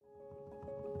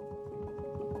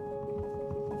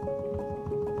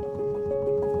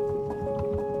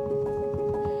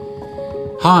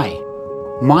Hi,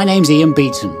 my name's Ian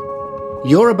Beaton.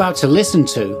 You're about to listen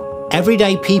to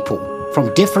everyday people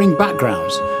from differing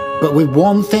backgrounds, but with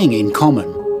one thing in common: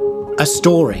 a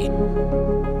story.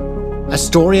 A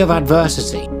story of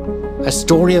adversity, a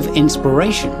story of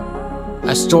inspiration,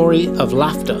 a story of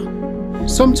laughter,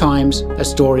 sometimes a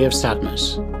story of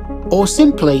sadness, or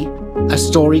simply a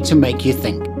story to make you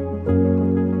think.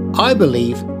 I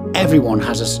believe everyone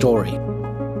has a story.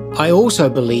 I also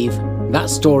believe that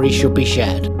story should be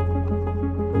shared.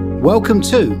 Welcome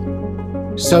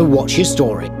to So What's Your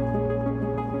Story?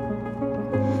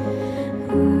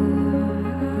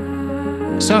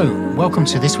 So, welcome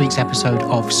to this week's episode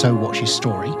of So What's Your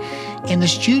Story? In the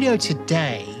studio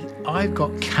today, I've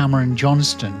got Cameron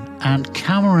Johnston, and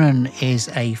Cameron is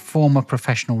a former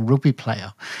professional rugby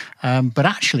player, but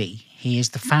actually he is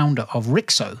the founder of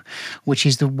RIXO, which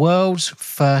is the world's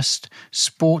first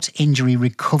sports injury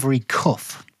recovery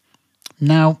cuff.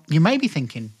 Now, you may be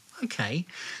thinking, okay,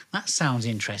 that sounds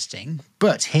interesting,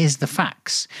 but here's the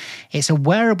facts. It's a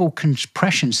wearable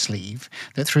compression sleeve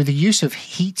that, through the use of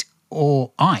heat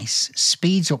or ice,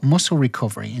 speeds up muscle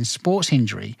recovery in sports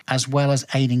injury, as well as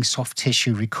aiding soft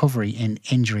tissue recovery in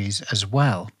injuries as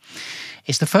well.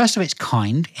 It's the first of its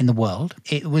kind in the world.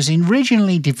 It was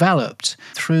originally developed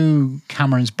through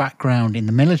Cameron's background in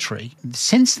the military.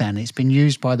 Since then, it's been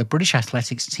used by the British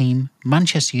Athletics team,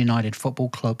 Manchester United Football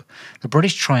Club, the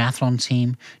British Triathlon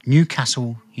team,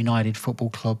 Newcastle United Football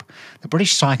Club, the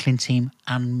British Cycling team,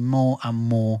 and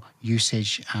more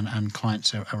usage and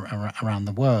clients around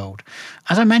the world.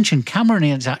 As I mentioned, Cameron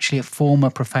is actually a former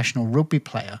professional rugby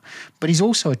player, but he's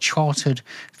also a chartered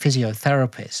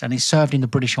physiotherapist, and he served in the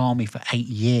British Army for 8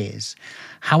 years.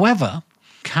 However,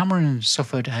 Cameron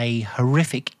suffered a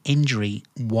horrific injury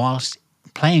whilst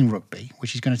playing rugby,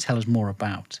 which he's going to tell us more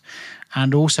about,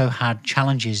 and also had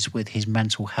challenges with his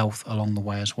mental health along the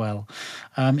way as well.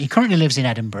 He currently lives in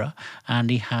Edinburgh, and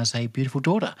he has a beautiful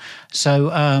daughter. So,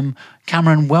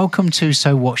 Cameron, welcome to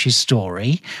So What's Your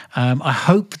Story? I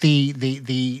hope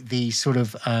the sort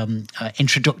of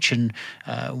introduction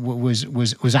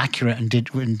was accurate and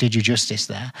did you justice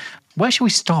there. Where shall we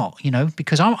start?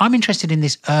 Because I'm interested in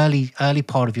this early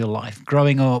part of your life,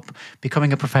 growing up,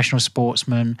 becoming a professional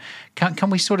sportsman. Can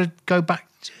we sort of go back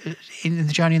in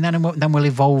the journey, and then we'll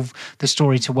evolve the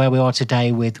story to where we are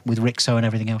today with RIXO and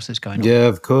everything else that's going on? Yeah,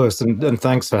 of course. And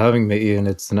thanks for having me, Ian.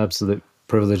 It's an absolute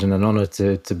privilege and an honor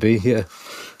to be here.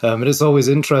 And it's always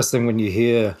interesting when you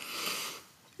hear,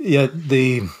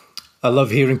 I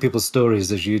love hearing people's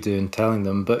stories as you do and telling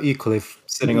them, but equally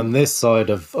sitting on this side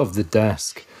of the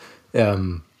desk,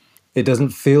 it doesn't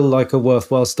feel like a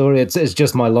worthwhile story. It's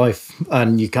just my life,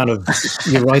 and you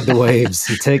ride the waves,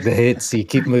 you take the hits, you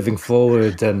keep moving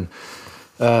forward, and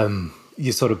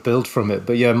you sort of build from it.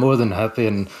 But yeah, more than happy.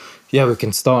 And yeah, we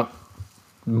can start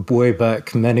way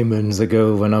back many moons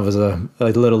ago when I was a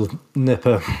little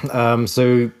nipper.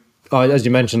 So as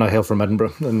you mentioned, I hail from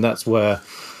Edinburgh, and that's where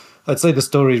I'd say the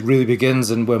story really begins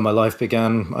and where my life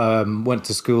began. Went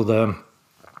to school there,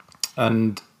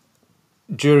 and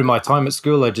during my time at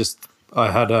school,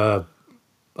 I had a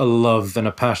love and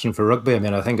a passion for rugby. I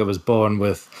mean, I think I was born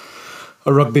with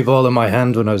a rugby ball in my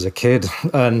hand when I was a kid.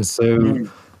 And so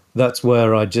that's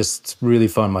where I just really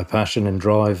found my passion and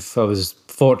drive. I was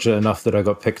fortunate enough that I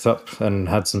got picked up and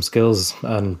had some skills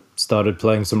and started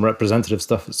playing some representative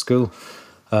stuff at school.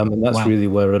 And that's really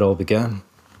where it all began.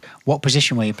 What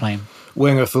position were you playing?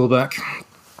 Winger, fullback.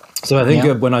 So I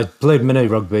think when I played mini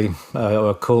rugby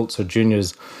or Colts or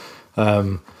juniors,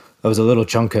 I was a little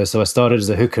chunker, so I started as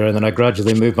a hooker, and then I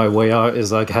gradually moved my way out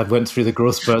as I went through the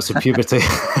growth spurts of puberty,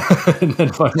 and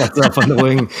then found myself on the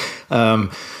wing.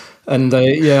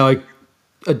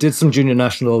 I did some junior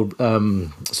national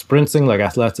sprinting, like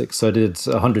athletics. So I did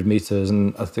 100 meters,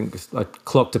 and I think I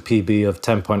clocked a PB of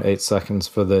 10.8 seconds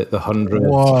for the 100.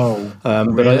 Whoa!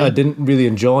 But I didn't really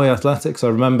enjoy athletics. I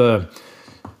remember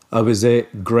I was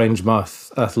at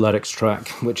Grangemouth Athletics Track,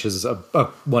 which is a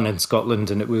one in Scotland,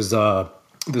 and it was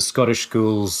the Scottish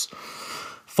schools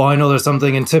final or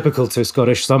something. And typical to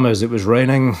Scottish summers, it was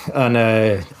raining, and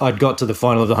I'd got to the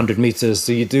final of the 100 meters.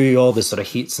 So you do all the sort of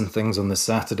heats and things on the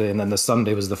Saturday, and then the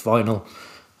Sunday was the final.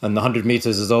 And the 100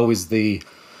 meters is always the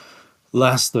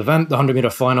last event, the 100 meter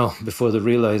final before the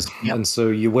relays. Yep. And so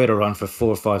you wait around for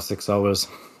 4, 5, 6 hours.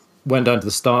 Went down to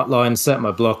the start line, set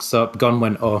my blocks up, gun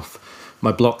went off,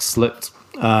 my block slipped,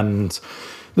 and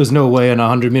there's no way in a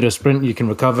 100 meter sprint you can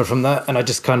recover from that. And I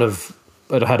just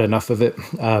I'd had enough of it.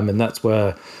 And that's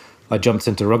where I jumped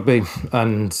into rugby,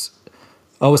 and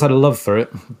I always had a love for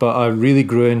it, but I really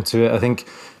grew into it. I think,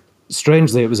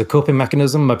 strangely, it was a coping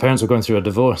mechanism. My parents were going through a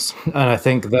divorce, and I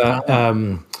think that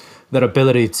that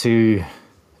ability to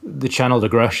the channeled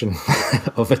aggression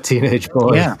of a teenage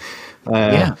boy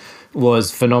Yeah.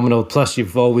 was phenomenal. Plus,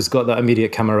 you've always got that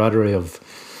immediate camaraderie of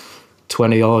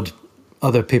 20 odd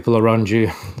other people around you,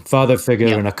 father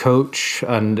figure and a coach.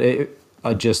 And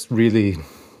I just really,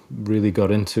 really got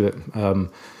into it.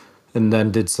 And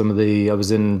then did I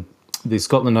was in the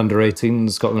Scotland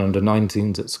under-18s, Scotland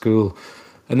under-19s at school.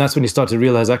 And that's when you start to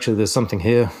realize, actually, there's something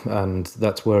here. And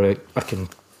that's where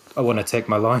I want to take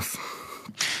my life.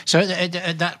 So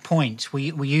at that point, were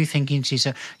you thinking to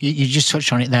yourself, you just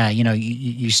touched on it there,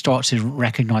 you start to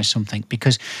recognize something,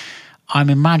 because I'm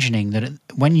imagining that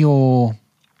when you're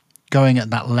going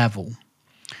at that level,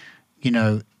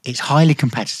 it's highly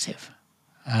competitive.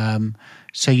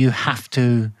 So you have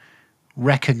to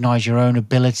recognize your own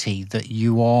ability, that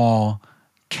you are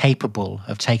capable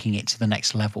of taking it to the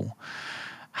next level.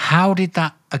 How did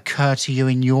that occur to you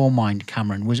in your mind,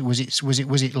 Cameron? Was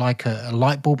it like a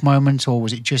light bulb moment, or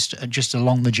was it just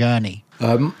along the journey?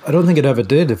 I don't think it ever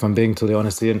did, if I'm being totally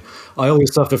honest. And I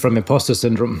always suffer from imposter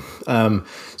syndrome.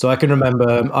 So I can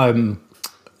remember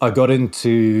I got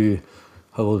into,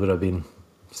 how old would I have been?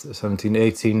 17,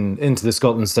 18, into the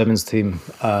Scotland Sevens team.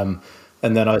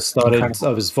 And then I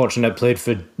was fortunate, I played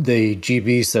for the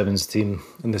GB Sevens team,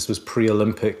 and this was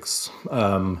pre-Olympics.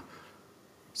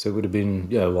 So it would have been,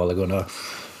 a while ago now.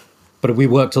 But we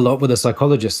worked a lot with a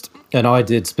psychologist, and I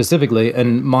did specifically,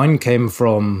 and mine came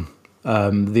from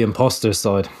the imposter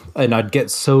side. And I'd get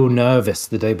so nervous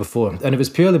the day before. And it was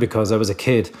purely because I was a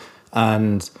kid,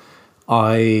 and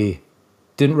I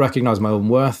didn't recognize my own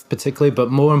worth particularly, but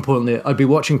more importantly, I'd be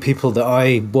watching people that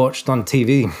I watched on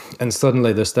TV, and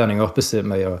suddenly they're standing opposite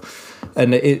me.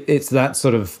 And it's that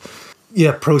sort of...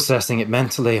 processing it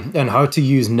mentally, and how to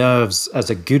use nerves as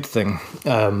a good thing,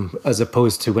 as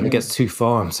opposed to when it gets too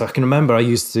far. So I can remember I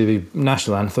used to,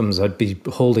 national anthems, I'd be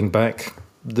holding back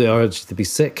the urge to be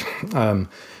sick, and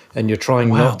you're trying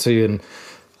not to,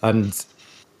 and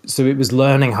so it was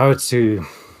learning how to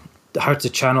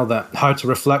channel that, how to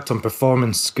reflect on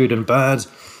performance, good and bad.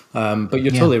 But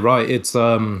you're totally right. It's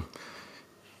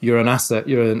you're an asset,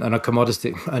 you're a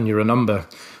commodity, and you're a number.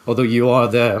 Although you are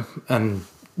there and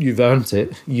you've earned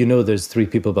it, there's three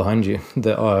people behind you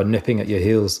that are nipping at your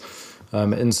heels.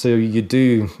 And so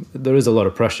there is a lot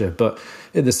of pressure, but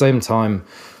at the same time,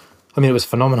 it was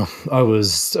phenomenal. I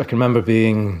can remember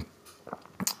being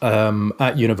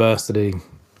at university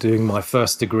doing my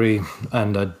first degree,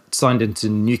 and I'd signed into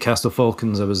Newcastle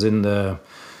Falcons. I was in their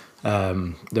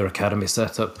academy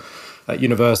setup at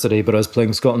university, but I was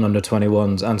playing Scotland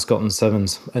under-21s and Scotland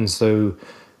Sevens. And so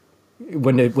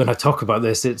when I talk about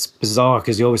this, it's bizarre,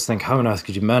 because you always think, how on earth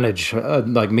could you manage?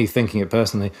 Like me thinking it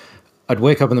personally, I'd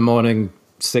wake up in the morning,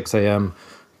 6 a.m.,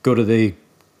 go to the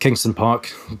Kingston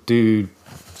Park, do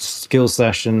skill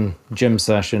session, gym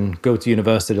session, go to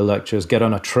university lectures, get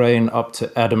on a train up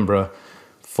to Edinburgh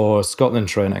for Scotland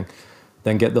training,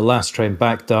 then get the last train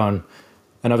back down.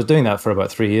 And I was doing that for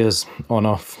about 3 years, on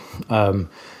off.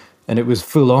 And it was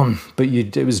full on, but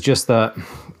it was just that,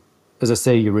 as I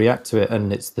say, you react to it,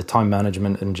 and it's the time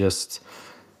management, and just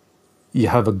you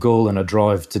have a goal and a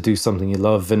drive to do something you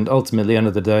love. And ultimately, at the end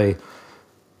of the day,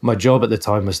 my job at the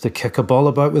time was to kick a ball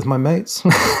about with my mates.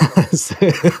 so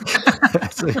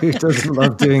who doesn't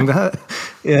love doing that?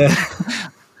 Yeah.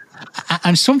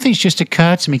 And something's just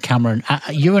occurred to me, Cameron.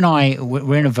 You and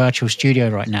we're in a virtual studio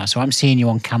right now, so I'm seeing you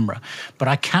on camera, but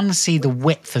I can see the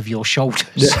width of your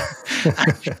shoulders.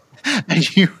 Yeah.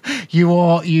 And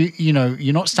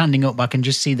you're not standing up. I can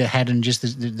just see the head and just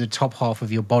the top half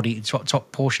of your body,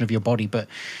 top portion of your body. But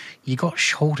you got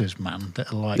shoulders, man,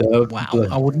 that are like, wow.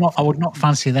 I would not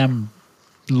fancy them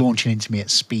launching into me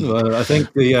at speed. Well, I think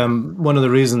one of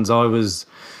the reasons I was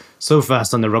so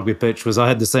fast on the rugby pitch was I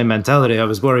had the same mentality. I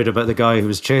was worried about the guy who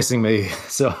was chasing me,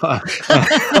 so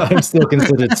I'm still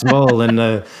considered small.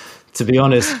 And to be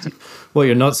honest, what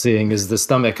you're not seeing is the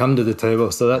stomach under the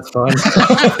table, so that's fine.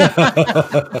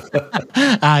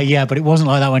 Yeah, but it wasn't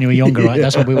like that when you were younger, right? Yeah.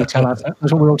 That's what we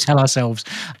will tell ourselves.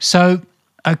 So,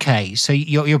 okay, so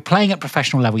you're playing at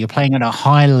professional level. You're playing at a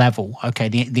high level. Okay,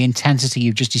 the intensity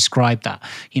you've just described that.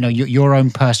 Your own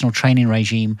personal training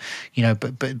regime.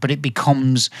 But it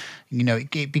becomes.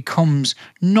 It becomes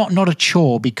not a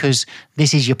chore, because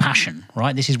this is your passion,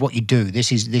 right? This is what you do.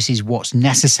 This is what's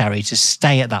necessary to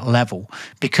stay at that level.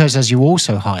 Because, as you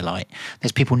also highlight,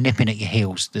 there's people nipping at your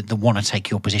heels that want to take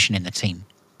your position in the team.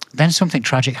 Then something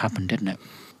tragic happened, didn't it?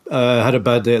 I had a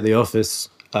bad day at the office,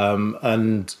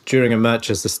 and during a match,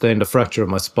 I sustained a fracture of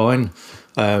my spine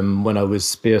when I was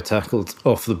spear tackled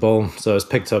off the ball. So I was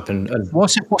picked up and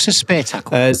what's a spear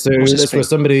tackle? That's where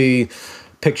somebody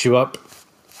picks you up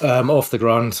off the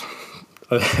ground,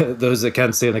 those that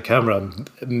can't see on the camera,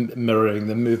 I'm mirroring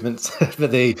the movements,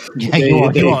 but they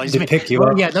pick you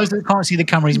up. Yeah, those that can't see the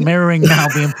camera, he's mirroring now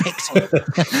being picked up.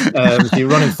 So you're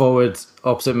running forward,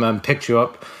 opposite man picks you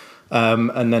up,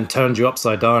 and then turns you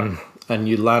upside down, and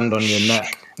you land on your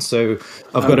neck. So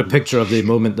I've got a picture of the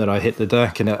moment that I hit the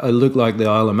deck, and I look like the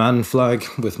Isle of Man flag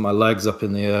with my legs up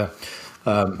in the air.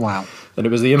 Wow. And it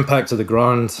was the impact of the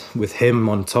ground with him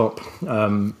on top,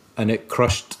 and it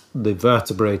crushed the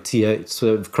vertebrae T8,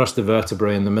 so it crushed the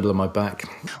vertebrae in the middle of my back.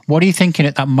 What are you thinking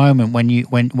at that moment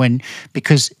when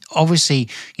because obviously,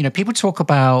 you know, people talk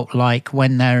about like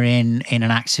when they're in an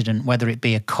accident, whether it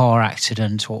be a car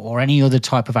accident or any other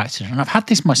type of accident, and I've had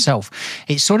this myself,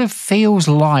 it sort of feels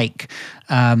like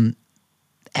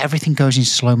everything goes in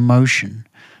slow motion.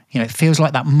 You know, it feels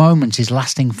like that moment is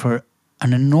lasting for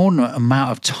an inordinate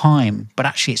amount of time, but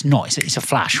actually it's not. It's a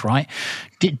flash, right?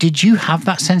 Did you have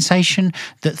that sensation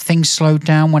that things slowed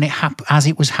down when as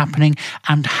it was happening?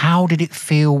 And how did it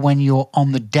feel when you're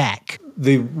on the deck?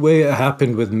 The way it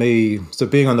happened with me, so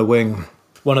being on the wing,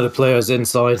 one of the players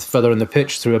inside, further in the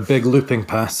pitch, threw a big looping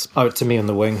pass out to me on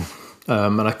the wing,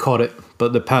 and I caught it,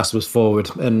 but the pass was forward.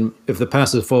 And if the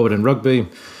pass is forward in rugby,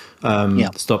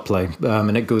 stop play,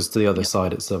 and it goes to the other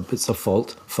side. It's a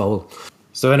foul.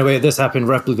 So anyway, this happened,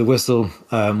 ref blew the whistle,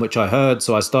 which I heard.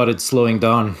 So I started slowing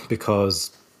down because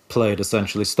play had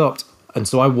essentially stopped. And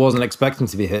so I wasn't expecting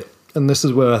to be hit. And this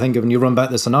is where I think when you run back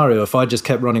the scenario, if I just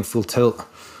kept running full tilt,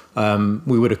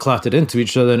 we would have clattered into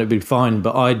each other and it'd be fine.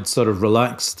 But I'd sort of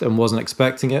relaxed and wasn't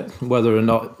expecting it, whether or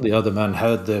not the other man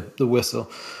heard the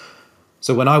whistle.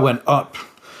 So when I went up,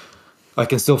 I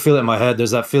can still feel it in my head.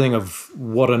 There's that feeling of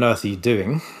what on earth are you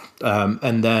doing?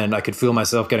 And then I could feel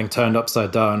myself getting turned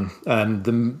upside down.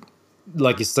 And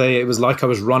like you say, it was like I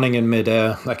was running in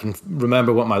midair. I can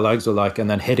remember what my legs were like and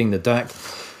then hitting the deck.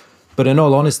 But in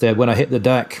all honesty, when I hit the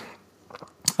deck,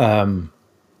 I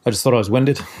just thought I was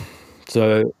winded.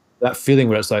 So that feeling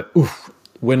where it's like, oof,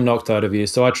 wind knocked out of you.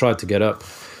 So I tried to get up.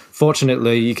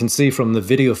 Fortunately, you can see from the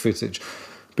video footage,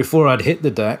 before I'd hit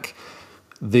the deck,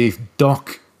 the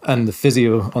doc and the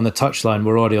physio on the touchline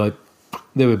were already like,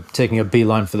 they were taking a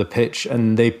beeline for the pitch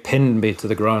and they pinned me to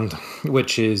the ground,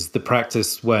 which is the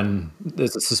practice when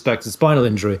there's a suspected spinal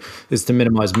injury, is to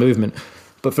minimize movement.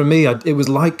 But for me, it was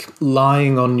like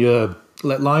lying on the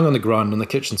ground on the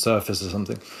kitchen surface or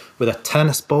something with a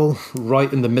tennis ball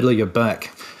right in the middle of your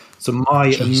back. So my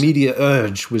immediate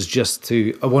urge was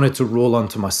I wanted to roll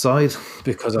onto my side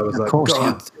because I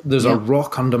was there's a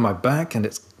rock under my back and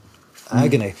it's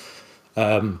agony.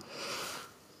 There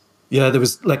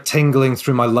was like tingling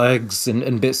through my legs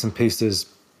in bits and pieces.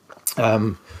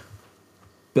 But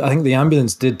I think the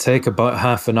ambulance did take about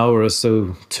half an hour or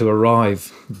so to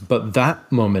arrive. But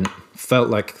that moment felt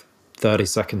like 30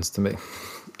 seconds to me.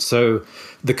 So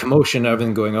the commotion,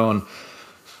 everything going on,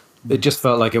 it just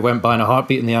felt like it went by in a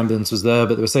heartbeat and the ambulance was there.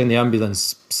 But they were saying the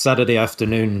ambulance Saturday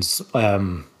afternoons,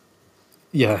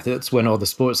 that's when all the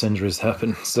sports injuries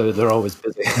happen. So they're always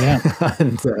busy. Yeah.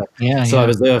 And I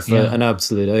was there for an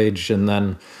absolute age. And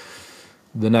then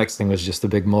the next thing was just a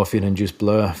big morphine-induced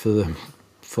blur for the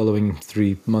following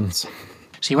 3 months.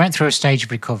 So you went through a stage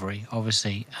of recovery,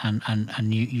 obviously, and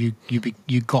you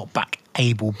got back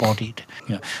able-bodied.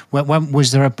 You know, when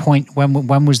was there a point?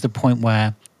 When was the point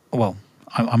where? Well,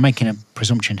 I'm making a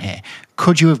presumption here.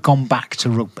 Could you have gone back to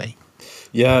rugby?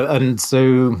 Yeah, and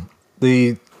so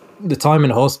the time in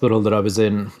hospital that I was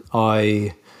in,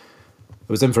 I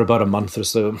was in for about a month or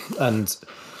so, and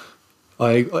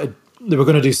they were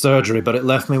going to do surgery, but it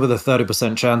left me with a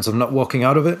 30% chance of not walking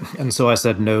out of it, and so I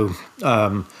said no,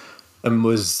 and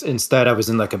instead I was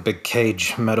in like a big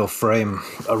cage metal frame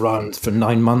around for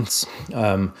 9 months,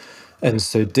 and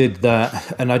so did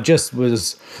that, and I just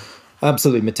was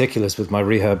absolutely meticulous with my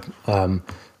rehab. I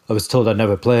was told I'd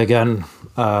never play again,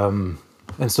 and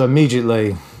so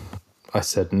immediately I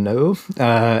said no.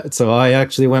 So I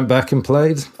actually went back and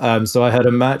played. So I had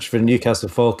a match for Newcastle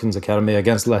Falcons Academy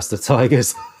against Leicester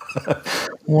Tigers.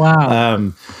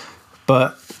 Wow.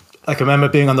 But I can remember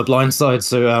being on the blind side,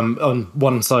 so on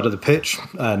one side of the pitch,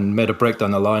 and made a break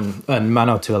down the line. And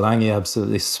Mano Tuolangi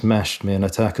absolutely smashed me in a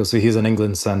tackle. So he's an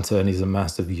England centre and he's a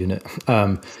massive unit.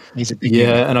 He's a big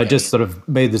unit. And I just sort of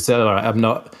made the all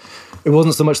right, it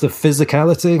wasn't so much the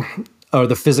physicality or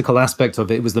the physical aspect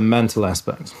of it, it was the mental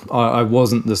aspect. I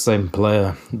wasn't the same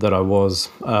player that I was.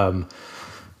 I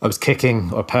was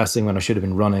kicking or passing when I should have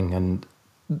been running and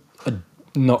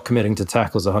not committing to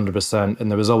tackles 100%.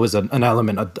 And there was always an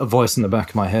element, a voice in the back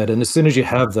of my head. And as soon as you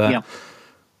have that,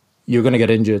 you're going to get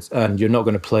injured and you're not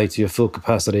going to play to your full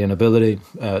capacity and ability.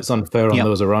 It's unfair on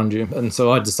those around you. And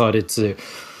so I decided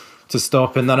to to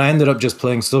stop. And then I ended up just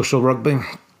playing social rugby.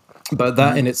 But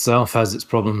that in itself has its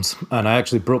problems. And I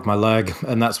actually broke my leg,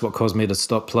 and that's what caused me to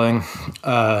stop playing.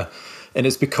 And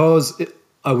it's because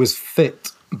I was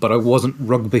fit, but I wasn't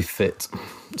rugby fit.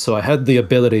 So I had the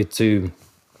ability to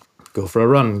go for a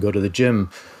run, go to the gym,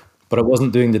 but I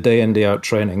wasn't doing the day in, day out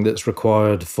training that's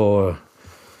required for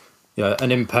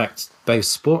an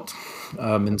impact-based sport.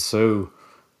 And so,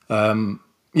 I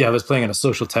was playing in a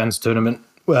social tennis tournament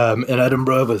in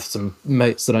Edinburgh with some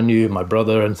mates that I knew, my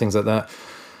brother and things like that.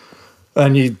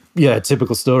 And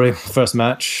typical story. First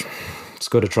match,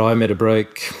 scored a try, made a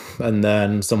break, and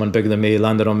then someone bigger than me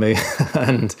landed on me,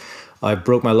 and I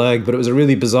broke my leg. But it was a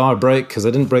really bizarre break because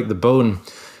I didn't break the bone.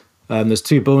 There's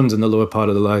 2 bones in the lower part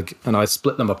of the leg, and I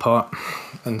split them apart,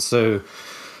 and so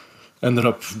ended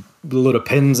up with a load of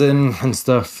pins in and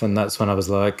stuff. And that's when I was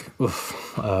like,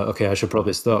 okay, I should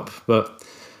probably stop. But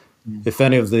if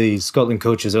any of the Scotland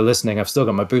coaches are listening, I've still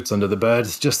got my boots under the bed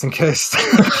just in case.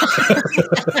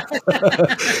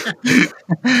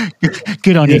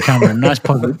 Good on you, Cameron. Nice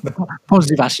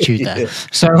positive attitude there.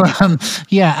 So,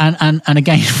 and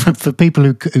again, for people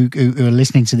who are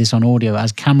listening to this on audio,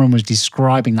 as Cameron was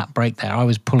describing that break there, I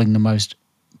was pulling the most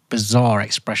bizarre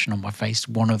expression on my face,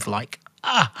 one of like,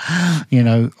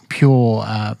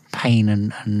 pure pain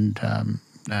and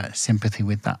sympathy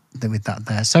with that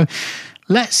there. So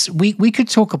we could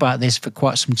talk about this for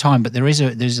quite some time, but there's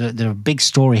a big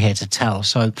story here to tell.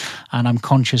 So, and I'm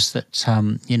conscious that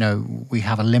we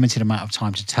have a limited amount of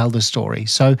time to tell the story.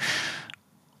 So,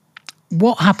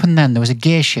 what happened then? There was a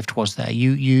gear shift, was there?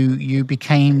 You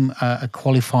became a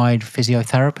qualified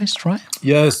physiotherapist, right?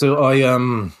 Yeah. So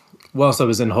I whilst I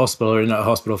was in that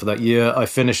hospital for that year, I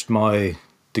finished my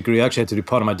degree. Actually, I had to do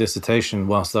part of my dissertation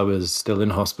whilst I was still in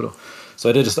hospital. So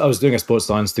I was doing a sports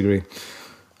science degree.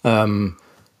 And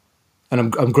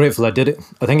I'm grateful I did it.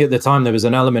 I think at the time there was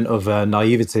an element of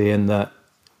naivety in that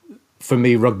for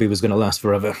me, rugby was going to last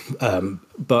forever.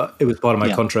 But it was part of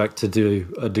my contract to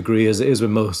do a degree, as it is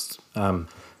with most. And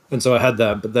so I had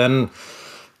that, but then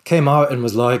came out and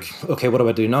was like, okay, what do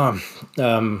I do now?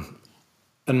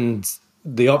 And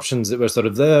the options that were sort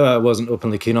of there, I wasn't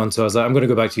openly keen on. So I was like, I'm going to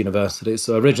go back to university.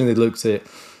 So I originally looked at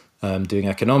doing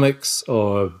economics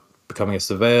or becoming a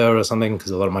surveyor or something,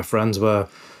 because a lot of my friends were.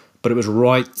 But it was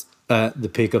right at the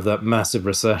peak of that massive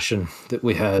recession that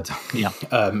we had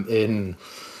in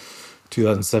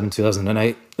 2007,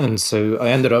 2008. And so I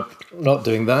ended up not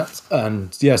doing that.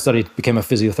 And became a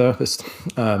physiotherapist.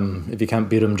 If you can't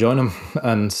beat them, join them.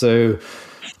 And so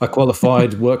I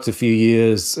qualified, worked a few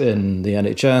years in the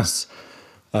NHS.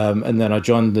 And then I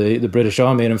joined the British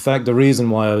Army. And in fact, the reason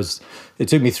why it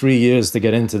took me 3 years to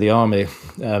get into the army,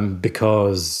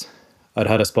 because I'd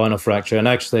had a spinal fracture. And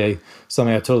actually,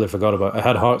 something I totally forgot about, I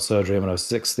had heart surgery when I was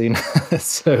 16.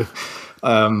 So,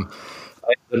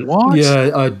 what?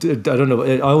 Yeah, I don't know.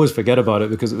 I always forget about it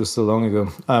because it was so long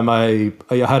ago. I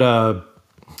had a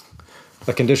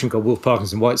condition called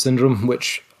Wolff-Parkinson-White syndrome,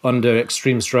 which under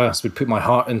extreme stress would put my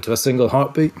heart into a single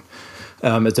heartbeat,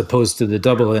 as opposed to the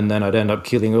double, and then I'd end up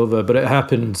keeling over. But it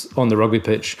happened on the rugby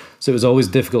pitch, so it was always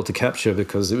difficult to capture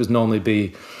because it would normally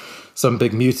be some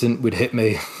big mutant would hit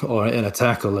me or in a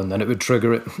tackle, and then it would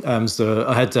trigger it. So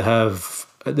I had to have,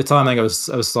 at the time, I think I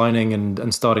was signing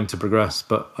and starting to progress,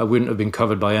 but I wouldn't have been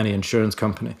covered by any insurance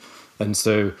company. And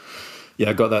so,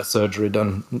 I got that surgery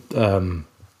done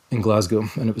in Glasgow,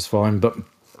 and it was fine. But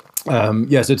so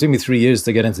it took me 3 years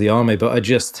to get into the army, but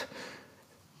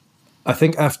I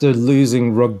think after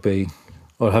losing rugby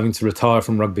or having to retire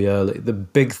from rugby early, the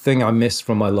big thing I missed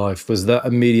from my life was that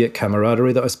immediate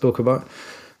camaraderie that I spoke about.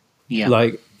 Yeah.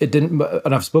 Like it didn't,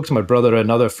 and I've spoken to my brother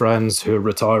and other friends who are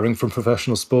retiring from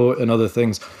professional sport and other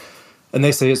things, and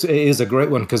they say it is a great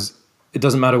one because it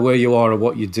doesn't matter where you are or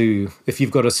what you do. If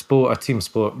you've got a sport, a team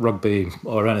sport, rugby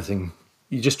or anything,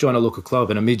 you just join a local club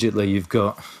and immediately you've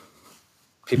got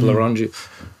people around you.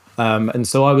 And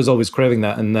so I was always craving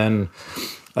that. And then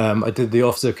I did the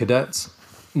officer cadets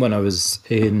when I was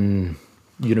in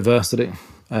university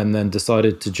and then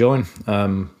decided to join.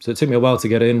 So it took me a while to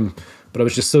get in, but I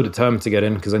was just so determined to get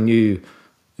in because I knew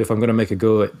if I'm going to make a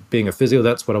go at being a physio,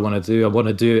 that's what I want to do. I want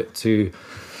to do it to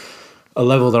a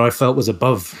level that I felt was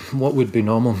above what would be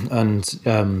normal. And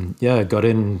I got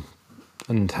in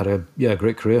and had a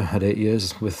great career. Had 8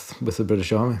 years with the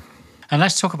British Army. And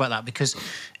let's talk about that because,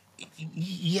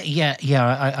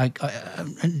 I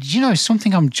you know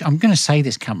something. I'm going to say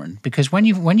this, Cameron, because when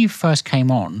you first came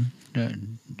on a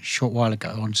short while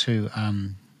ago onto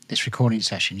this recording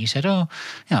session, you said, "Oh,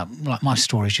 like my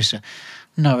story is just a."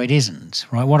 No, it isn't.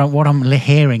 Right. What I'm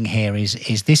hearing here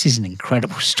is this is an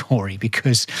incredible story,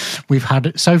 because we've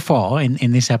had so far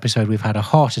in this episode, we've had a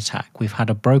heart attack, we've had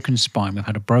a broken spine, we've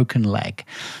had a broken leg,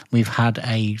 we've had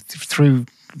through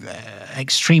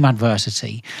extreme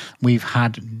adversity, we've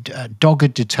had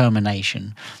dogged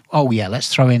determination. Oh yeah, let's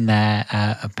throw in there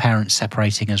parents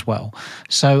separating as well.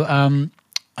 So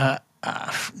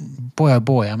boy, oh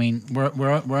boy! I mean,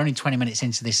 we're only 20 minutes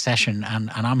into this session,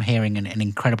 and I'm hearing an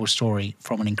incredible story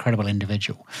from an incredible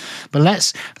individual. But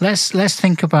let's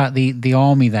think about the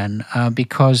army then,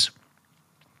 because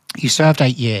you served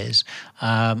 8 years,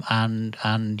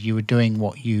 and you were doing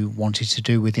what you wanted to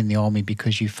do within the army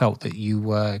because you felt that you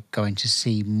were going to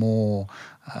see more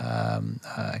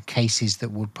cases that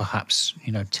would perhaps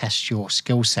test your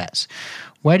skill sets.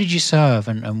 Where did you serve,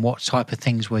 and what type of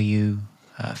things were you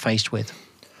faced with?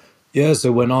 Yeah,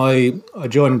 so when I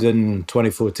joined in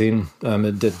 2014, I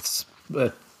did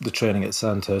the training at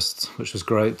Sandhurst, which was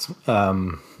great.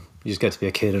 You just get to be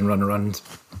a kid and run around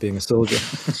being a soldier.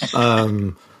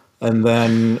 And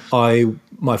then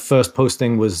my first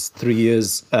posting was 3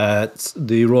 years at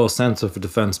the Royal Centre for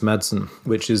Defence Medicine,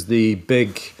 which is the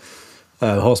big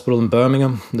hospital in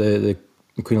Birmingham, the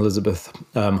Queen Elizabeth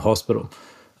Hospital.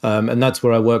 And that's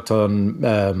where I worked on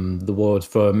the ward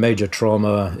for major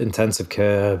trauma, intensive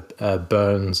care,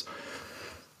 burns.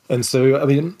 And so, I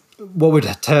mean, what would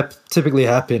typically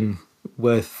happen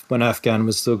when Afghan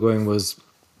was still going was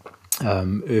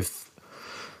if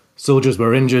soldiers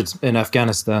were injured in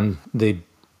Afghanistan,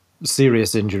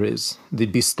 serious injuries,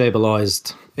 they'd be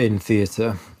stabilized in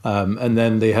theatre. And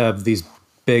then they have these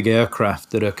big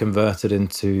aircraft that are converted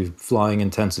into flying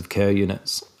intensive care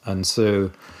units. And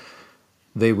so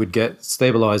they would get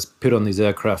stabilized, put on these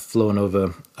aircraft, flown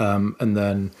over, and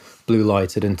then blue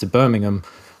lighted into Birmingham,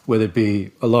 where there'd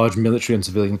be a large military and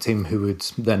civilian team who would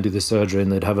then do the surgery,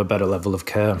 and they'd have a better level of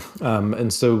care.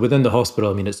 And so within the hospital,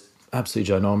 I mean, it's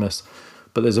absolutely ginormous,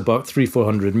 but there's about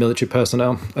 300-400 military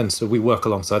personnel. And so we work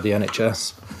alongside the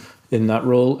NHS in that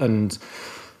role. And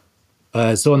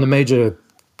so on the major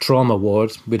trauma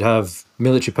ward, we'd have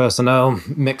military personnel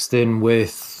mixed in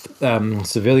with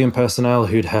civilian personnel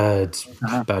who'd had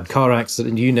bad car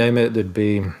accident, you name it. There'd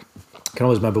be, I can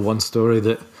always remember one story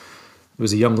that there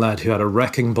was a young lad who had a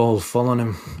wrecking ball fall on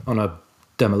him on a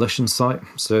demolition site.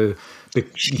 So,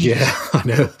 yeah, I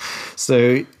know.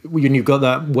 So when you've got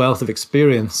that wealth of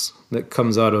experience that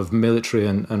comes out of military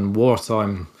and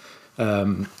wartime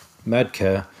med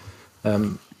care,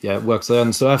 yeah, it works there.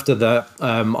 And so after that,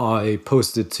 I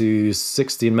posted to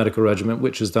 16 Medical Regiment,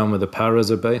 which is down where the Paras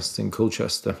are based in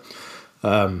Colchester.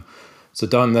 So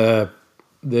down there,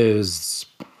 there's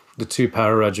the 2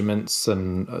 Para regiments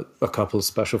and a couple of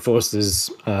special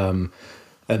forces. And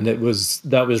that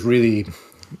was really,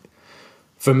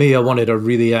 for me, I wanted a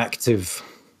really active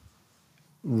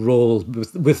role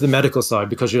with the medical side,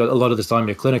 because a lot of the time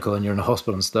you're clinical and you're in a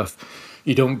hospital and stuff.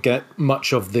 You don't get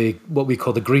much of what we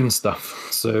call the green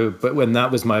stuff. So, but when that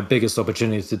was my biggest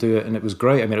opportunity to do it, and it was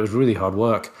great. I mean, it was really hard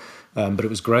work, but it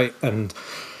was great. And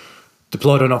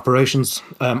deployed on operations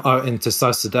out into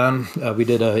South Sudan. We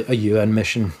did a UN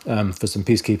mission for some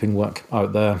peacekeeping work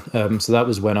out there. So that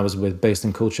was when I was based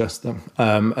in Colchester.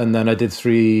 And then I did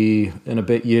 3 and a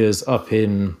bit years up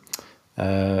in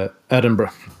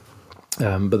Edinburgh.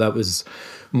 But that was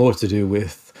more to do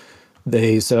with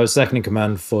so I was second in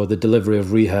command for the delivery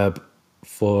of rehab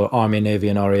for Army, Navy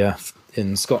and RAF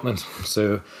in Scotland.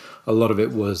 So a lot of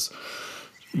it was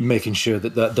making sure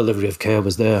that delivery of care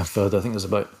was there for, I think there's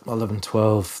about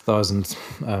 12,000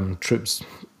 troops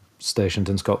stationed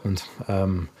in Scotland.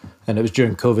 And it was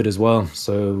during COVID as well.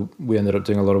 So we ended up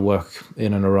doing a lot of work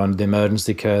in and around the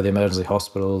emergency care, the emergency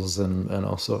hospitals and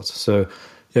all sorts. So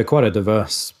yeah, quite a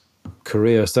diverse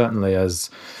career, certainly as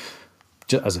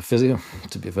a physio,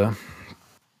 to be fair.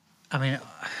 I mean,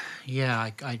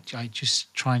 yeah, I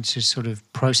just trying to sort of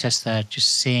process that,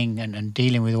 just seeing and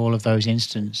dealing with all of those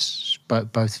instances,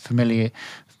 both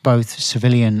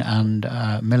civilian and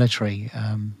military,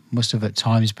 must have at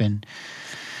times been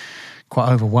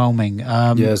quite overwhelming.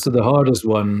 Yeah, so the hardest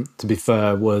one, to be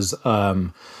fair, was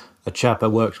a chap I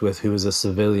worked with who was a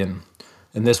civilian.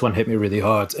 And this one hit me really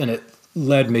hard, and it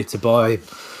led me to buy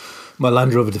my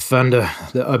Land Rover Defender.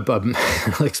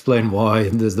 I'll explain why.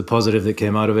 There's the positive that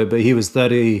came out of it. But he was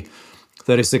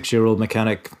 36-year-old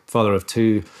mechanic, father of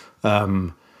 2.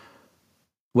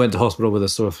 Went to hospital with a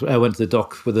sore throat. I went to the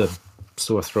doc with a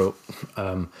sore throat.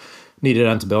 Needed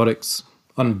antibiotics.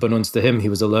 Unbeknownst to him, he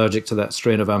was allergic to that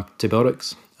strain of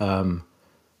antibiotics. And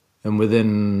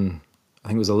within, I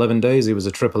think it was 11 days, he was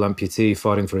a triple amputee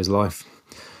fighting for his life.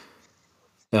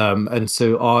 And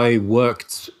so I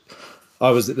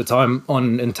was at the time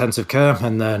on intensive care,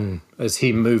 and then as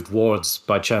he moved wards,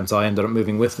 by chance, I ended up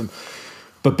moving with him.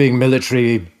 But being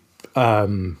military,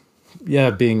 being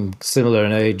similar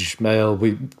in age, male,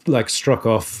 we like struck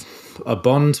off a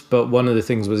bond. But one of the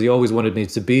things was he always wanted me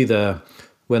to be there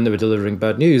when they were delivering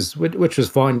bad news, which was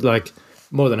fine, like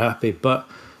more than happy. But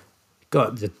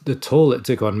God, the toll it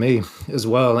took on me as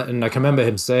well. And I can remember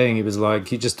him saying, he was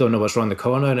like, you just don't know what's around the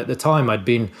corner. And at the time I'd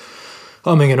been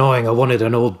humming and hawing. I wanted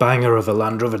an old banger of a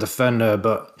Land Rover Defender,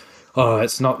 but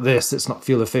it's not this, it's not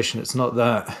fuel efficient, it's not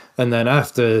that. And then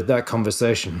after that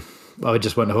conversation, I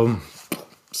just went home,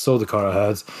 sold the car I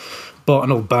had, bought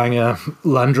an old banger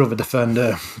Land Rover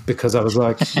Defender, because I was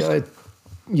like,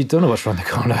 you don't know what's around the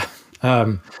corner.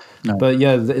 No. But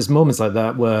yeah, there's moments like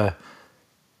that where,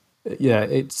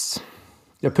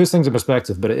 it puts things in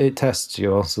perspective, but it tests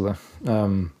you also.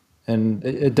 And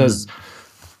it does.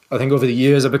 I think over the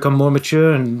years I've become more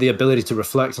mature and the ability to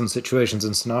reflect on situations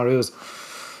and scenarios.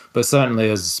 But certainly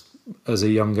as a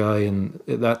young guy, and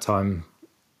at that time,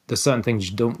 there's certain things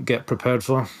you don't get prepared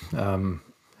for.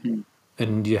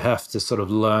 And you have to sort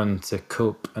of learn to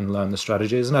cope and learn the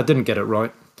strategies. And I didn't get it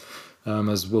right.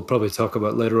 As we'll probably talk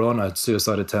about later on, I had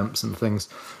suicide attempts and things.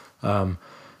 But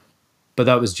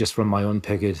that was just from my own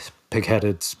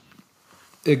pig-headed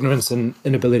ignorance and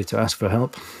inability to ask for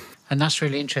help. And that's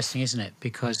really interesting, isn't it?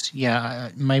 Because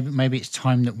maybe it's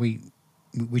time that we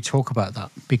talk about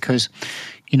that, because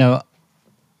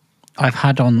I've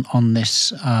had on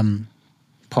this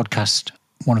podcast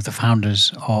one of the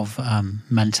founders of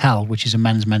Mentel, which is a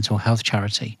men's mental health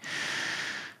charity,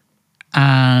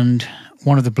 and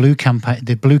one of the blue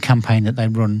campaign that they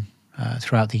run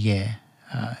throughout the year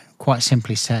quite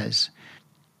simply says,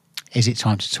 "Is it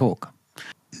time to talk?"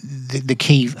 The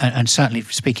key, and certainly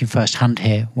speaking firsthand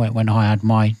here, when I had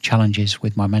my challenges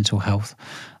with my mental health,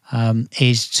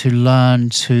 is to learn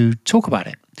to talk about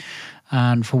it.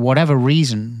 And for whatever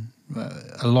reason,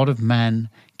 a lot of men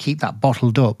keep that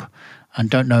bottled up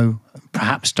and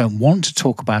perhaps don't want to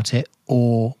talk about it,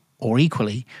 or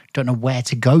equally don't know where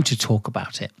to go to talk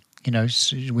about it.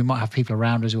 So we might have people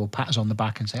around us who will pat us on the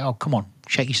back and say, "Oh, come on,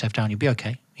 shake yourself down, you'll be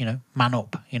okay. Man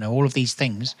up." All of these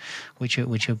things, which are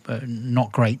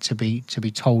not great to be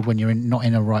told when you're not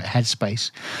in a right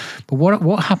headspace. But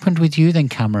what happened with you then,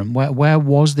 Cameron? Where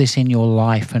was this in your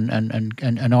life,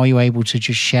 and are you able to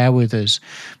just share with us,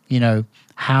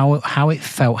 how it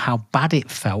felt, how bad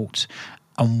it felt,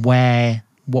 and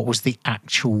what was the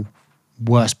actual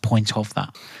worst point of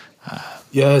that?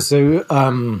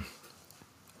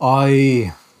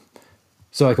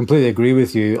 So I completely agree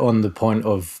with you on the point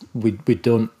of we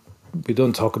don't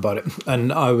talk about it.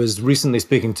 And I was recently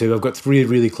I've got 3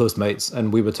 really close mates,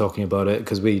 and we were talking about it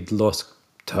because we'd lost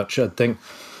touch. I think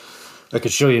I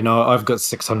could show you now. I've got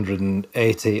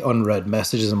 680 unread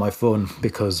messages on my phone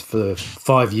because for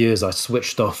 5 years I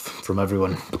switched off from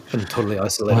everyone and totally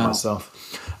isolated myself.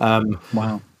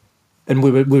 Wow. And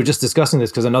we were just discussing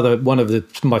this because one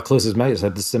of my closest mates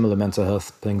had the similar mental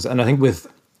health things. And I think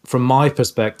from my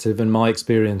perspective and my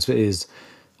experience is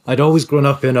I'd always grown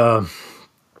up in a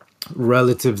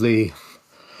relatively,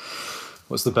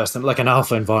 what's the best thing, like an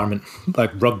alpha environment,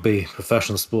 like rugby,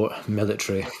 professional sport,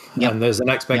 military. Yep. And there's an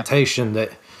expectation that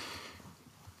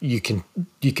you can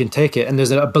take it. And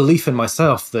there's a belief in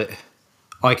myself that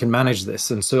I can manage this.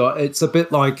 And so it's a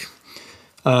bit like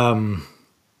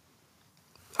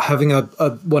having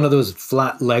one of those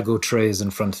flat Lego trays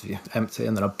in front of you, empty,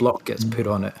 and then a block gets put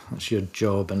on it. That's your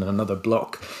job, and another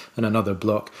block, and another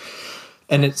block.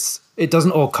 And it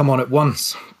doesn't all come on at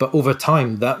once, but over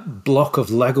time, that block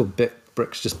of Lego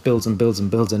bricks just builds and builds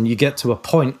and builds, and you get to a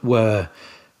point where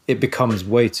it becomes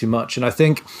way too much. And I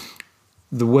think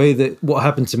the way that what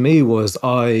happened to me was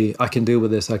I can deal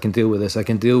with this, I can deal with this, I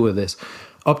can deal with this,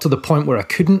 up to the point where I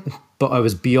couldn't, but I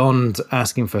was beyond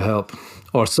asking for help,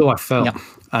 or so I felt. Yeah.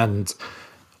 And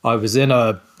I was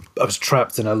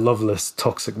trapped in a loveless,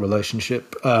 toxic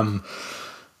relationship.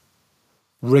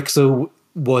 Rixo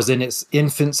was in its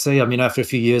infancy. I mean, after a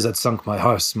few years, I'd sunk my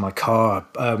house, my car,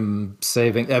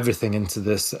 saving everything into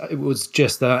this. It was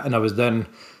just that. And I was then,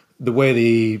 the way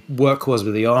the work was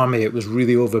with the army, it was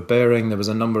really overbearing. There was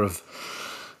a number of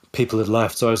people had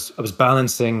left. So I was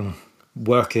balancing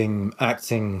working,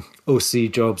 acting, OC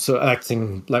jobs, so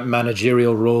acting like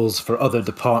managerial roles for other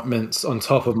departments on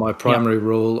top of my primary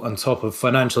role, on top of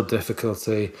financial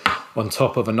difficulty, on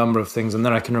top of a number of things. And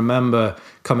then I can remember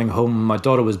coming home. My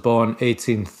daughter was born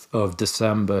 18th of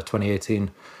December 2018.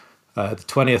 The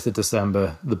 20th of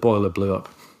December, the boiler blew up.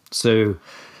 So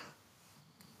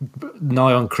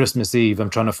now on Christmas Eve, I'm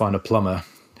trying to find a plumber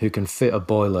who can fit a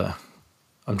boiler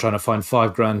I'm trying to find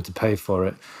 $5,000 to pay for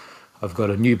it. I've got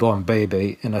a newborn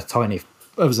baby in a tiny.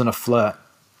 I was in a flat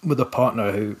with a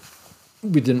partner who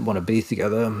we didn't want to be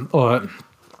together, or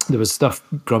there was stuff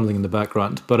grumbling in the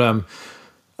background. But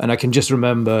and I can just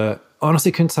remember,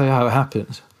 honestly, couldn't tell you how it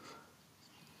happened.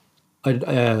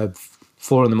 I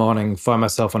 4 a.m, find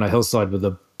myself on a hillside with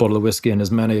a bottle of whiskey and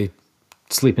as many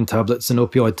sleeping tablets and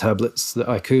opioid tablets that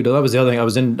I could. That was the other thing. I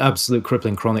was in absolute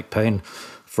crippling chronic pain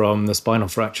from the spinal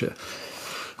fracture.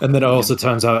 And then it also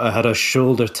turns out I had a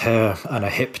shoulder tear and a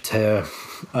hip tear.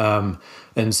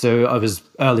 And so I was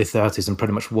early 30s and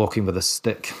pretty much walking with a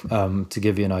stick. To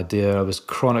give you an idea, I was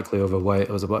chronically overweight.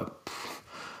 I was about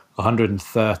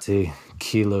 130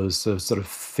 kilos, so sort of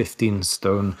 15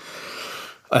 stone.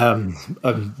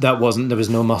 There was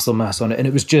no muscle mass on it. And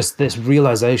it was just this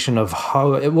realization of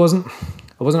how I wasn't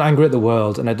angry at the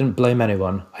world and I didn't blame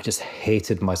anyone. I just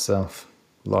hated myself.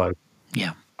 Like,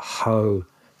 how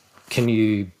can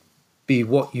you be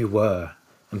what you were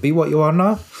and be what you are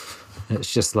now? And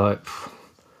it's just like,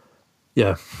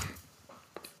 yeah.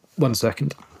 1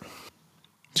 second.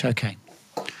 It's okay.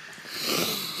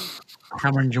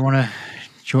 Cameron, do you want to...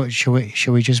 Shall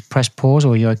we just press pause,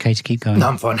 or are you okay to keep going? No,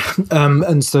 I'm fine.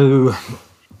 And so,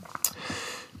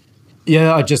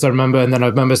 yeah, I remember, and then I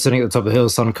remember sitting at the top of the hill,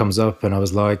 sun comes up, and I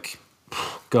was like,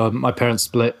 God, my parents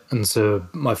split, and so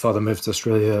my father moved to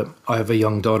Australia. I have a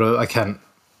young daughter.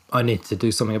 I need to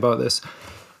do something about this.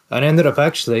 And I ended up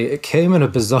it came in a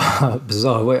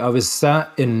bizarre way. I was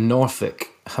sat in Norfolk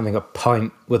having a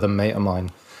pint with a mate of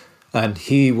mine, and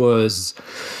he was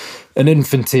an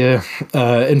infantry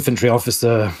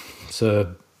officer,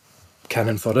 so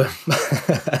cannon fodder.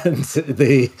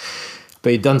 But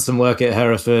he'd done some work at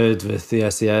Hereford with the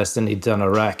SES, and he'd done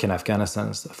Iraq and Afghanistan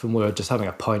and stuff, and we were just having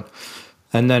a pint.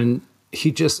 And then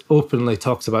he just openly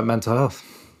talks about mental health.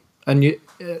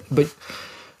 But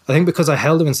I think because I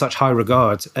held him in such high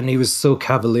regard, and he was so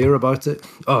cavalier about it.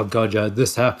 Oh God, yeah,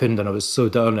 this happened, and I was so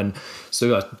down, and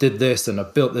so I did this, and I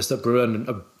built this up, and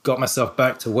I got myself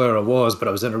back to where I was, but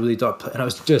I was in a really dark place, and I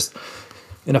was just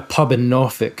in a pub in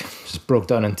Norfolk, just broke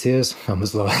down in tears. I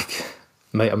was like,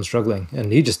 mate, I'm struggling.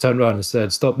 And he just turned around and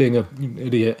said, stop being an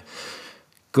idiot,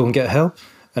 go and get help.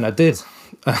 And I did.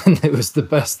 And it was the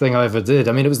best thing I ever did.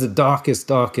 I mean, it was the darkest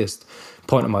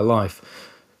point of my life,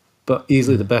 but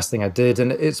easily the best thing I did.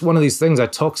 And it's one of these things, I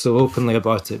talk so openly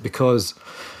about it because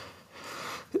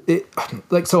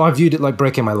so I viewed it like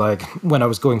breaking my leg when I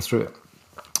was going through it.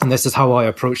 And this is how I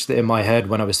approached it in my head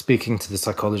when I was speaking to the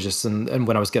psychologist and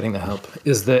when I was getting the help,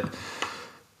 is that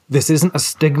this isn't a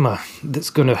stigma that's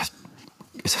going to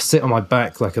sit on my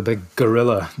back like a big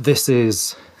gorilla. This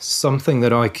is something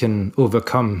that I can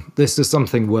overcome. This is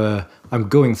something where I'm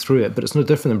going through it, but it's no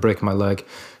different than breaking my leg.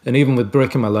 And even with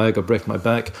breaking my leg or breaking my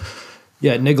back,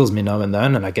 yeah, it niggles me now and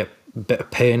then, and I get a bit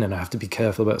of pain and I have to be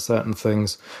careful about certain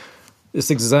things. It's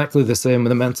exactly the same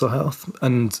with the mental health.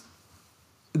 And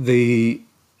it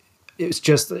was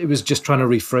just trying to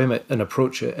reframe it and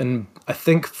approach it. And I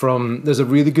think there's a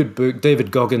really good book, David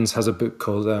Goggins has a book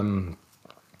called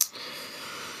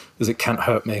It Can't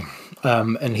Hurt Me.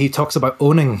 And he talks about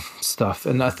owning stuff.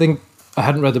 And I think I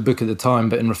hadn't read the book at the time,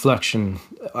 but in reflection,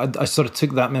 I sort of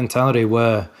took that mentality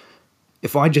where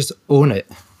if I just own it,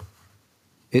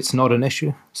 it's not an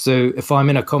issue. So if I'm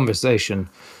in a conversation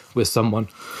with someone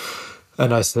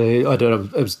and I say, I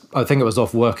don't know, I think it was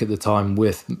off work at the time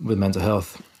with mental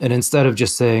health. And instead of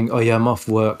just saying, oh yeah, I'm off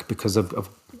work because I've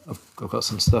got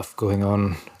some stuff going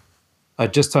on, I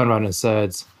just turned around and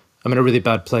said, I'm in a really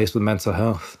bad place with mental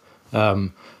health.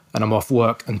 And I'm off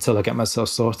work until I get myself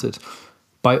sorted.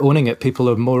 By owning it, people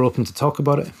are more open to talk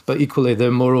about it, but equally they're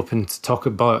more open to talk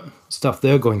about stuff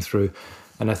they're going through.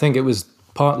 And I think it was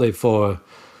partly for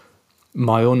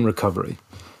my own recovery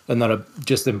and that I'm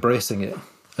just embracing it,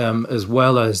 as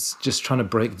well as just trying to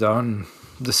break down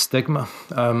the stigma.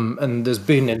 And there's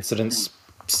been incidents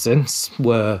since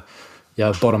where, yeah,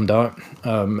 I've bottomed out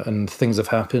and things have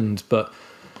happened, but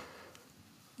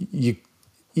I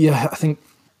think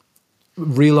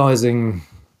realizing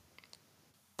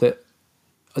that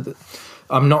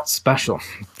I'm not special,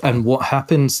 and what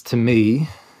happens to me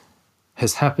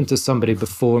has happened to somebody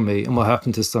before me and will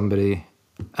happen to somebody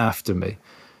after me,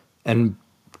 and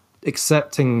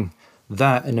accepting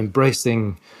that and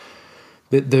embracing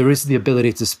that there is the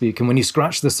ability to speak. And when you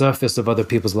scratch the surface of other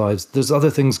people's lives, there's other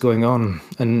things going on.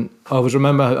 And I always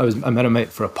remember I met a mate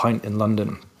for a pint in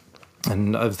London,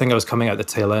 and I think I was coming out the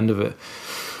tail end of it.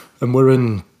 And we're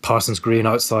in Parsons Green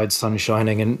outside, sun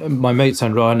shining, and my mate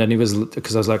turned around and he was,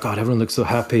 because I was like, God, everyone looks so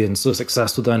happy and so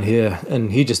successful down here.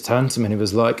 And he just turned to me and he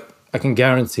was like, I can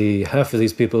guarantee half of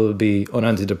these people will be on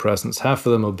antidepressants, half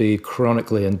of them will be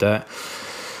chronically in debt,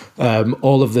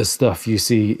 All of this stuff you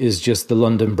see is just the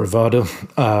London bravado.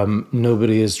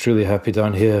 Nobody is truly happy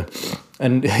down here.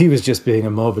 And he was just being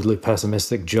a morbidly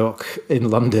pessimistic jock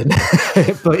in London.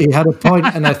 But he had a point,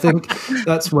 and I think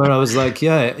that's where I was like,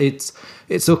 yeah, it's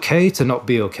okay to not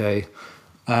be okay.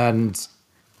 And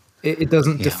it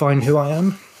doesn't define who I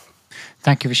am.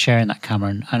 Thank you for sharing that,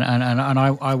 Cameron. And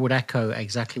I would echo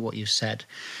exactly what you said.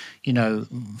 You know,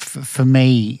 for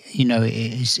me, you know,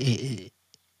 it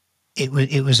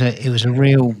was a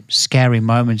real scary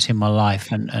moment in my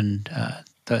life, and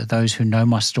those who know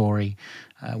my story,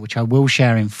 which I will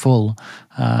share in full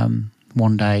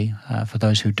one day for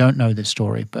those who don't know the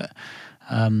story. But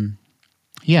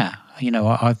yeah, you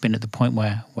know, I've been at the point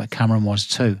where Cameron was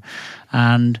too,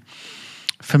 and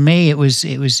for me,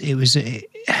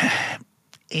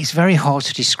 it's very hard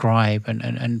to describe,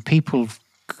 and people,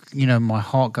 you know, my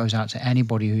heart goes out to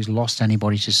anybody who's lost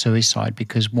anybody to suicide,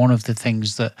 because one of the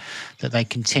things that they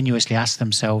continuously ask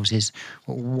themselves is,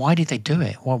 well, why did they do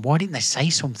it? Why didn't they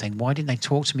say something? Why didn't they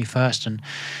talk to me first? And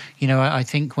you know, I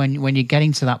think when you're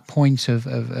getting to that point of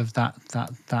that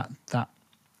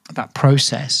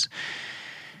process,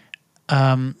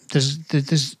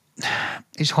 there's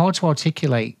it's hard to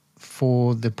articulate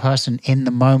for the person in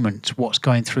the moment what's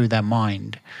going through their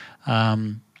mind.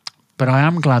 But I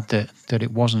am glad that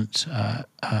it wasn't,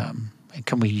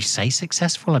 can we say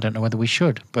successful? I don't know whether we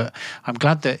should, but I'm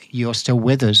glad that you're still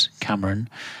with us, Cameron.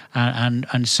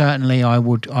 And certainly I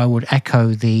would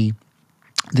echo the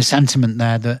sentiment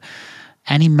there that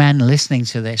any men listening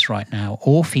to this right now,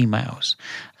 or females,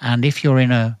 and if you're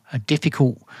in a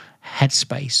difficult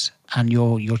headspace and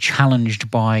you're challenged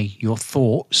by your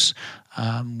thoughts,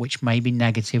 which may be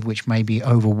negative, which may be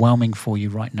overwhelming for you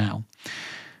right now,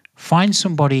 find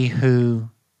somebody who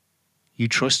you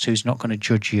trust, who's not going to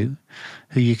judge you,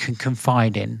 who you can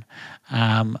confide in,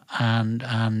 and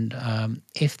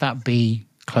if that be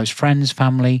close friends,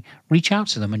 family, reach out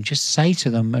to them and just say to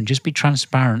them and just be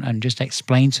transparent and just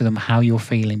explain to them how you're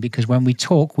feeling. Because when we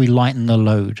talk, we lighten the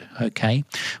load. Okay,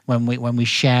 when we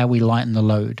share, we lighten the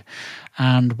load.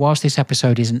 And whilst this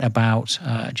episode isn't about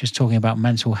just talking about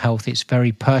mental health, it's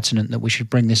very pertinent that we should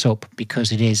bring this up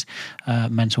because it is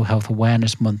Mental Health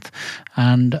Awareness Month.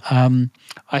 And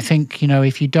I think, you know,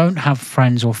 if you don't have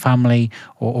friends or family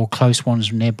or close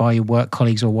ones nearby, your work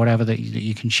colleagues or whatever that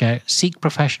you can share, seek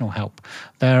professional help.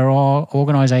 There are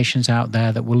organisations out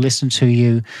there that will listen to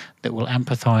you, that will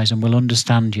empathise and will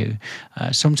understand you.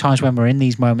 Sometimes when we're in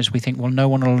these moments, we think, well, no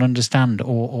one will understand,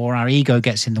 or our ego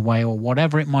gets in the way, or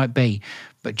whatever it might be.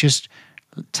 But just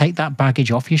take that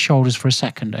baggage off your shoulders for a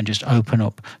second and just open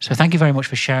up. So thank you very much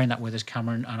for sharing that with us,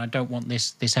 Cameron. And I don't want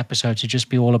this episode to just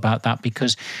be all about that,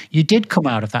 because you did come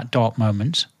out of that dark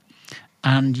moment.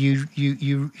 And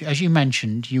you, as you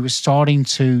mentioned, you were starting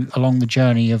to along the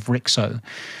journey of Rixo,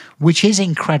 which is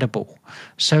incredible.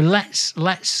 So let's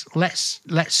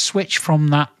switch from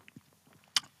that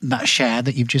share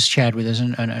that you've just shared with us,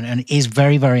 and is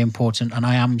very, very important. And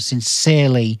I am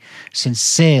sincerely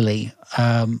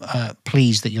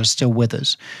pleased that you're still with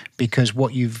us, because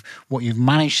what you've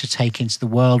managed to take into the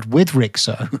world with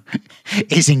Rixo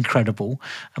is incredible.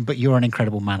 But you're an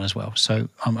incredible man as well. So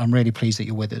I'm really pleased that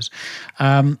you're with us.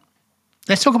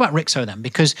 Let's talk about Rixo then,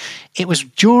 because it was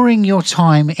during your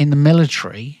time in the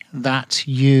military that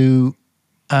you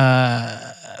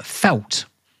felt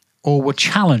or were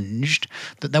challenged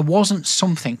that there wasn't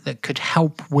something that could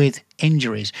help with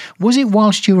injuries. Was it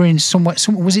whilst you were in somewhere?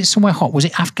 Was it somewhere hot? Was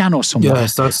it Afghan or somewhere? Yeah,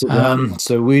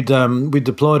 so we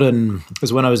deployed in, it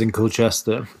was when I was in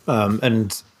Colchester,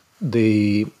 and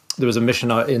there was a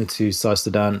mission out into South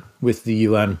Sudan with the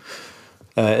UN.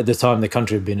 At the time, the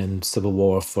country had been in civil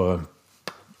war for,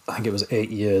 I think it was 8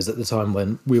 years at the time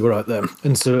when we were out there.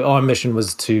 And so our mission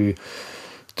was to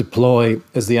deploy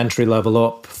as the entry level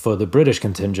up for the British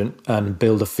contingent and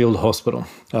build a field hospital.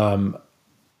 And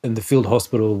the field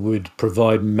hospital would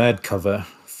provide med cover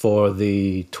for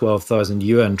the 12,000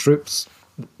 UN troops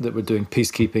that were doing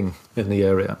peacekeeping in the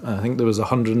area. And I think there was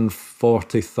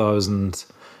 140,000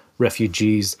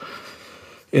 refugees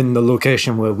in the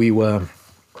location where we were.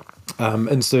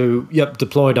 And so,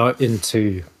 deployed out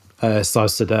into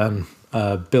South Sudan,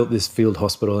 built this field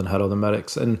hospital and had all the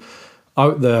medics. And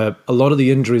out there, a lot of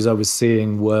the injuries I was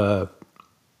seeing were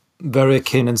very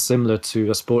akin and similar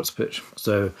to a sports pitch.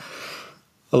 So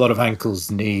a lot of ankles,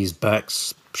 knees,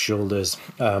 backs, shoulders.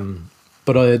 But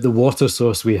the water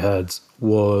source we had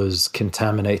was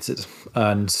contaminated.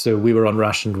 And so we were on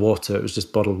rationed water. It was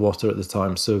just bottled water at the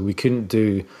time. So we couldn't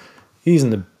do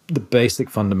even the basic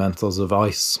fundamentals of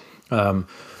ice. But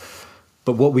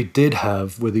what we did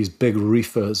have were these big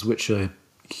reefers, which are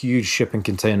huge shipping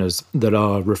containers that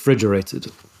are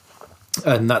refrigerated.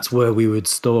 And that's where we would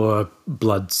store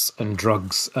bloods and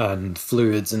drugs and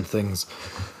fluids and things.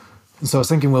 And so I was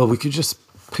thinking, well, we could just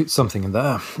put something in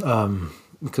there.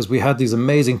 Because we had these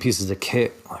amazing pieces of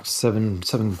kit, like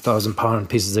 £7,000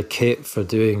 pieces of kit for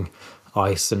doing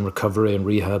ice and recovery and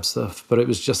rehab stuff. But it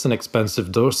was just an expensive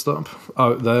doorstop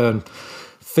out there, and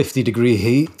 50-degree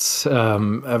heat.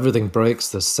 Everything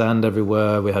breaks. There's sand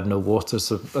everywhere. We had no water,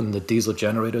 and the diesel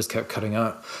generators kept cutting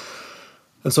out.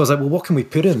 And so I was like, well, what can we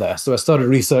put in there? So I started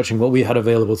researching what we had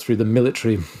available through the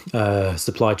military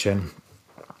supply chain.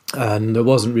 And there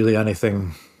wasn't really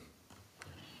anything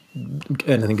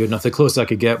good enough. The closest I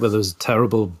could get were those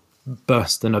terrible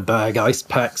burst in a bag ice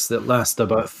packs that last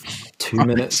about 2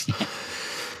 minutes.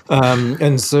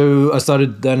 And so I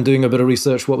started then doing a bit of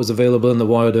research, what was available in the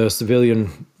wider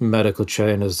civilian medical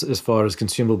chain as far as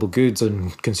consumable goods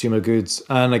and consumer goods.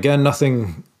 And again,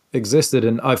 nothing existed.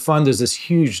 And I find there's this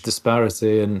huge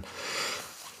disparity in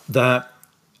that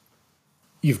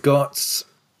you've got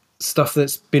stuff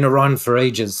that's been around for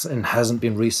ages and hasn't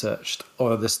been researched,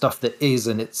 or the stuff that is,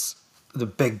 and it's the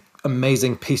big,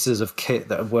 amazing pieces of kit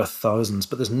that are worth thousands,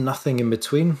 but there's nothing in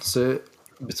between. So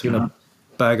between a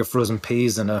bag of frozen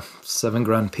peas and a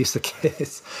 $7,000 piece of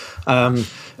kit. And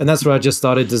that's where I just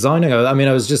started designing. I mean,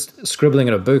 I was just scribbling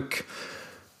in a book.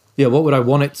 Yeah, what would I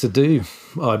want it to do?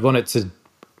 I'd want it to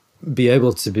be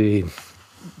able to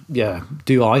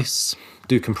do ice,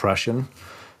 do compression.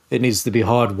 It needs to be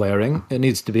hard wearing. It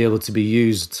needs to be able to be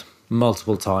used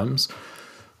multiple times.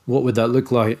 What would that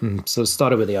look like? And so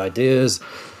started with the ideas,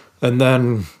 and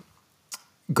then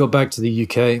got back to the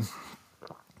UK,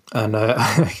 and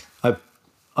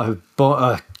I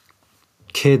bought a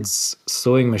kid's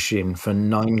sewing machine for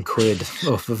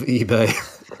 £9 off of eBay.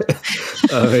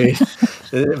 I mean,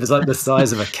 it was like the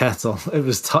size of a kettle. It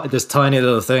was this tiny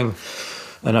little thing.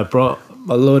 And I brought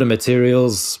a load of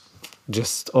materials,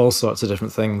 just all sorts of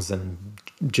different things, and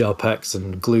gel packs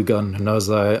and glue gun. And I was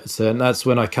like, and that's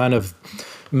when I kind of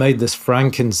made this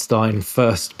Frankenstein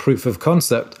first proof of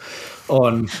concept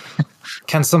on,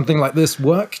 can something like this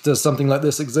work? Does something like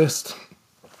this exist?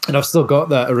 And I've still got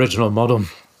that original model.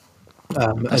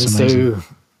 And amazing. So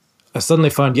I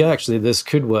suddenly found, actually, this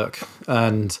could work.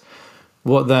 And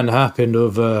what then happened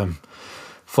over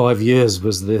 5 years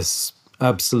was this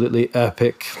absolutely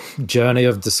epic journey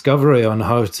of discovery on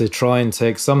how to try and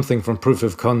take something from proof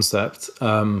of concept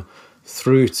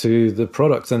through to the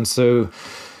product. And so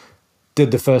did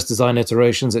the first design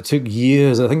iterations. It took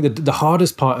years. I think the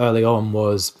hardest part early on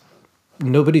was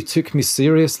nobody took me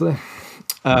seriously.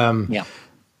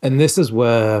 And this is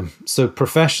where, so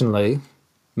professionally,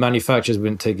 manufacturers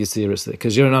wouldn't take you seriously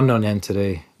because you're an unknown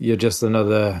entity. You're just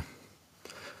another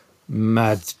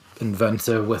mad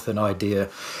inventor with an idea.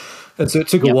 And so it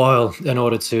took a while in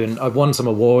order to, and I won some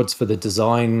awards for the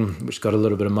design, which got a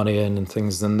little bit of money in and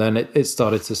things. And then it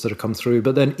started to sort of come through.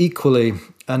 But then equally,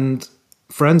 and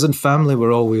friends and family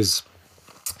were always,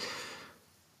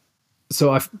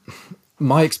 so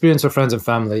my experience with friends and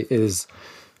family is,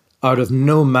 out of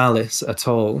no malice at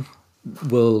all,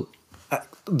 they'll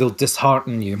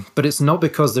dishearten you. But it's not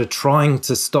because they're trying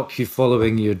to stop you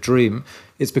following your dream.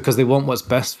 It's because they want what's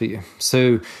best for you.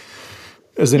 So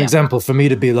as an example, for me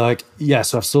to be like,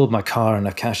 so I've sold my car and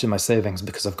I've cashed in my savings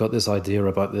because I've got this idea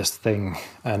about this thing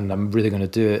and I'm really going to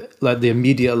do it. Like the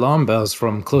immediate alarm bells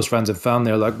from close friends and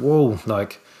family are like, whoa,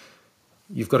 like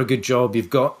you've got a good job, you've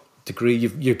got a degree,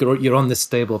 you're on this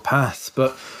stable path.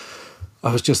 But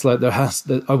I was just like,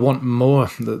 I want more.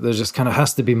 There just kind of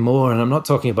has to be more. And I'm not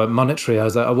talking about monetary. I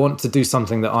was like, I want to do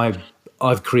something that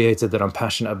I've created, that I'm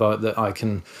passionate about, that I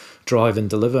can drive and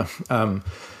deliver. And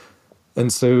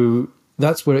so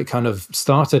that's where it kind of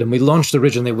started. And we launched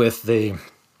originally with the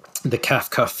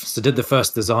calf cuff. So did the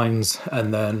first designs,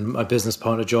 and then my business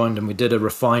partner joined, and we did a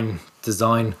refined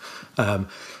design. And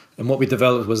what we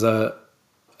developed was a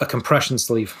compression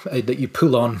sleeve that you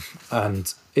pull on,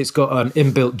 and it's got an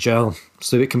inbuilt gel,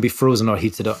 so it can be frozen or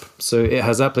heated up. So it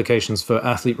has applications for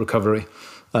athlete recovery,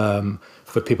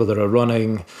 for people that are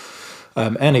running,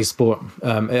 any sport.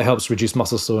 It helps reduce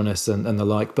muscle soreness and the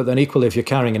like. But then equally, if you're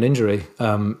carrying an injury,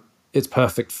 it's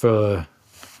perfect for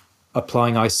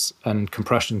applying ice and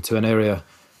compression to an area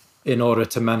in order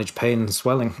to manage pain and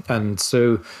swelling. And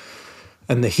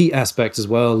the heat aspect as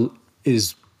well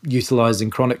is utilized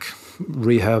in chronic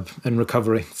rehab and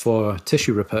recovery for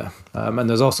tissue repair. And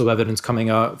there's also evidence coming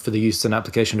out for the use and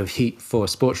application of heat for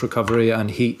sports recovery and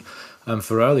heat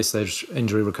for early stage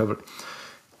injury recovery.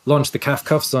 Launched the calf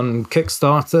cuffs on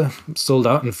Kickstarter, sold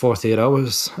out in 48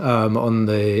 hours.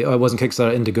 It wasn't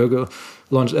Kickstarter, Indiegogo.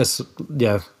 Launched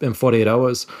in 48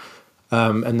 hours.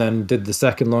 and then did the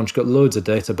second launch, got loads of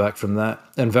data back from that.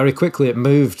 And very quickly it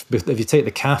moved. If you take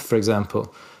the calf, for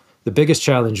example, the biggest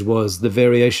challenge was the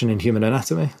variation in human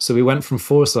anatomy. So we went from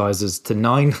 4 sizes to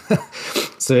 9.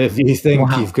 So if you think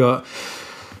you've got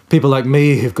people like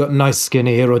me who've got nice,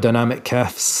 skinny, aerodynamic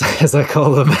calves, as I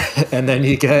call them, and then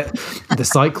you get the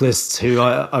cyclists who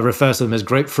I refer to them as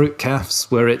grapefruit calves,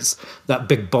 where it's that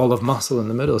big ball of muscle in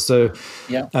the middle. So,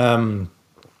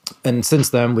 and since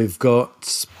then we've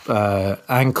got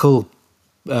ankle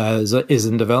is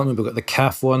in development. We've got the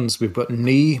calf ones. We've got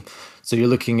knee. So you're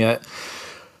looking at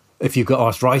if you've got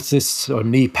arthritis or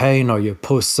knee pain, or your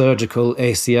post-surgical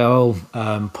ACL,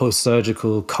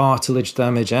 post-surgical cartilage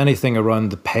damage, anything around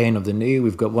the pain of the knee.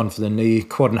 We've got one for the knee,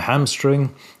 quad and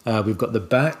hamstring. We've got the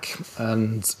back,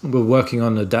 and we're working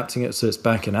on adapting it so it's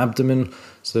back and abdomen.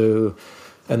 So,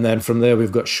 and then from there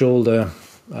we've got shoulder,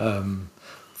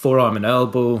 forearm and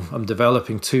elbow. I'm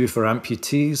developing 2 for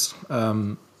amputees,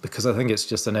 because I think it's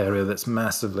just an area that's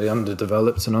massively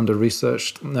underdeveloped and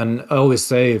under-researched. And I always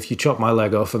say, if you chop my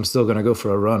leg off, I'm still going to go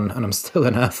for a run, and I'm still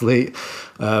an athlete.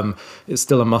 It's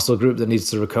still a muscle group that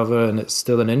needs to recover, and it's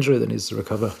still an injury that needs to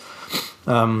recover.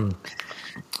 And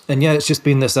yeah, it's just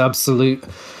been this absolute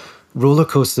roller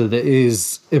coaster that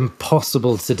is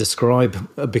impossible to describe,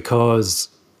 because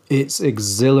it's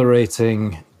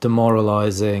exhilarating,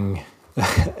 demoralizing,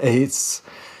 it's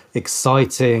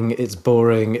exciting, it's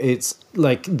boring, it's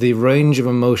like the range of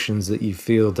emotions that you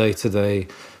feel day to day,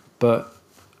 but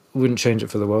wouldn't change it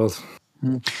for the world.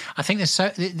 I think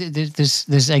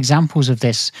there's examples of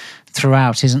this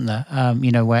throughout, isn't there?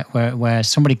 Where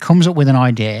somebody comes up with an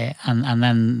idea, and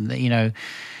then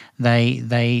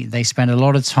they spend a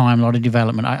lot of time, a lot of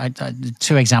development.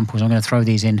 2 examples, I'm going to throw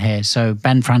these in here. So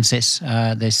Ben Francis,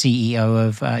 the CEO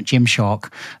of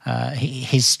Gymshark,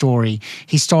 his story,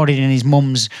 he started in his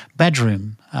mum's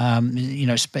bedroom,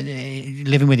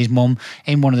 living with his mum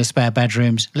in one of the spare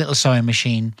bedrooms, little sewing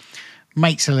machine,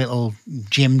 makes a little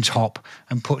gym top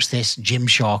and puts this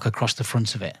Gymshark across the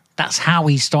front of it. That's how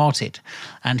he started.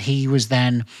 And he was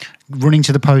then running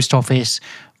to the post office,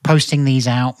 posting these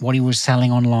out, what he was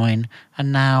selling online,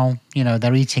 and now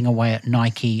they're eating away at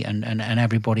Nike and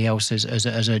everybody else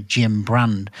as a gym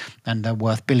brand, and they're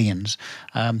worth billions.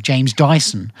 James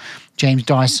Dyson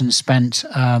spent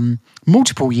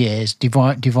multiple years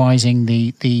devising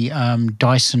the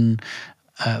Dyson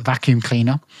vacuum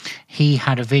cleaner. He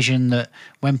had a vision that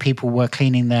when people were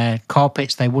cleaning their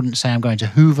carpets, they wouldn't say, I'm going to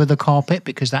Hoover the carpet,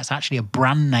 because that's actually a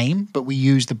brand name, but we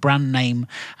use the brand name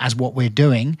as what we're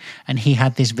doing. And he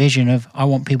had this vision of, I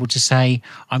want people to say,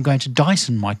 I'm going to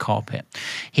Dyson my carpet.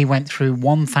 He went through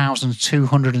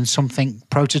 1,200 and something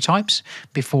prototypes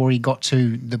before he got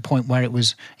to the point where it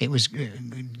was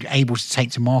able to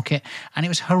take to market. And it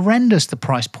was horrendous, the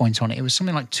price point on it. It was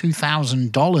something like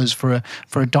 $2,000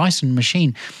 for a Dyson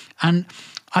machine. And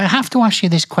I have to ask you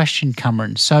this question,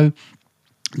 Cameron. So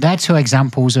they're 2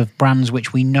 examples of brands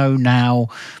which we know now.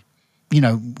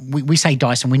 We say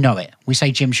Dyson, we know it. We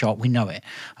say Gymshark, we know it.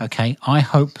 Okay, I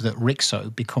hope that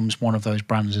Rixo becomes one of those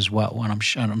brands as well, and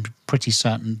I'm pretty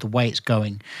certain the way it's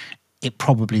going, it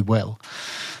probably will.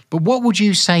 But what would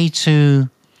you say to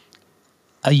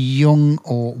a young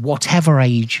or whatever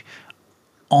age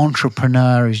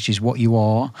entrepreneur, is just what you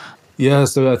are? Yeah,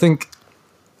 so I think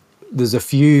there's a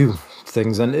few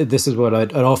things, and this is what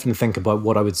I'd often think about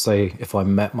what I would say if I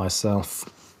met myself.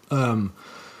 I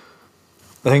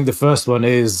think the first one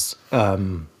is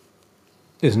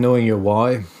knowing your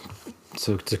why.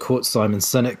 So to quote Simon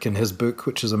Sinek in his book,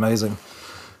 which is amazing,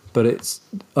 but it's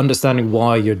understanding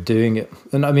why you're doing it.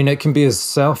 And I mean, it can be as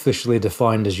selfishly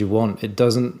defined as you want. It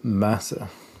doesn't matter.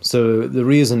 So the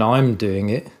reason I'm doing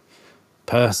it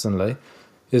personally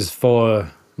is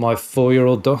for my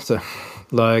 4-year-old daughter.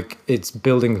 Like, it's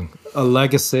building a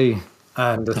legacy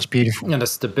and that's beautiful, and a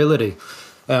stability.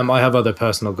 I have other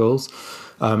personal goals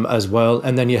as well,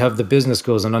 and then you have the business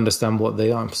goals and understand what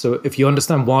they are. So if you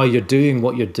understand why you're doing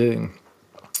what you're doing,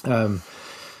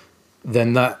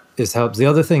 then that helps. The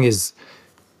other thing is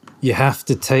you have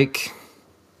to take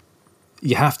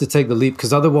the leap,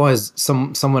 because otherwise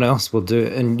someone else will do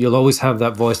it, and you'll always have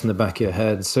that voice in the back of your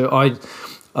head. So I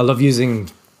love using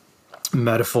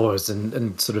metaphors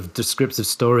and sort of descriptive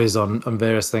stories on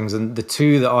various things, and the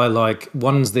 2 that I like,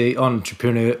 one's the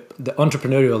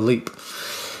entrepreneurial leap.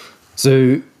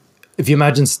 So if you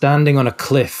imagine standing on a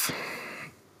cliff,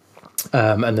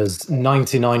 and there's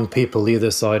 99 people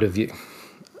either side of you,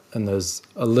 and there's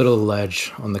a little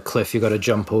ledge on the cliff you got to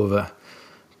jump over,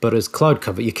 but it's cloud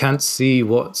cover, you can't see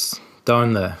what's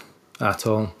down there at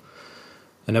all,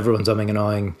 and everyone's umming and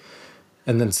ahhing,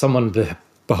 and then someone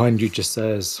behind you just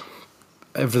says,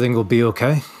 everything will be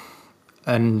okay.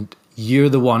 and you're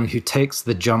the one who takes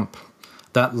the jump,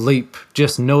 that leap,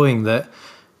 just knowing that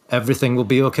everything will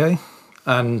be okay.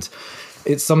 And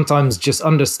it's sometimes just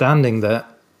understanding that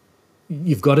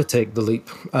you've got to take the leap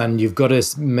and you've got to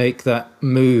make that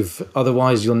move.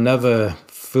 Otherwise, you'll never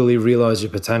fully realize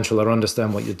your potential or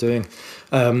understand what you're doing,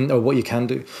 or what you can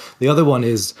do. The other one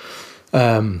is,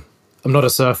 I'm not a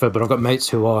surfer, but I've got mates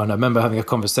who are, and I remember having a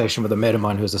conversation with a mate of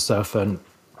mine who was a surfer, and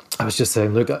I was just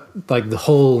saying, look, like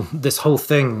this whole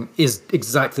thing is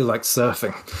exactly like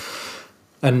surfing.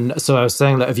 And so I was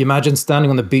saying that if you imagine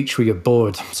standing on the beach with your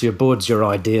board, so your board's your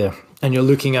idea, and you're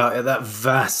looking out at that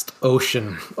vast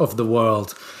ocean of the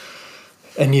world,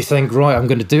 and you think, right, I'm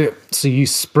going to do it. So you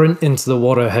sprint into the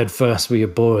water head first with your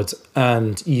board,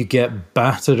 and you get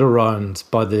battered around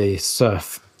by the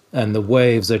surf, and the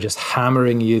waves are just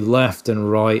hammering you left and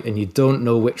right, and you don't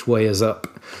know which way is up.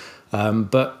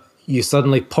 But you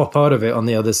suddenly pop out of it on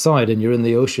the other side, and you're in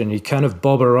the ocean. You kind of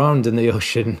bob around in the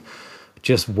ocean,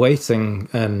 just waiting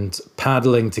and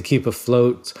paddling to keep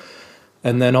afloat.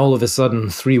 And then all of a sudden,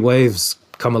 3 waves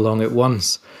come along at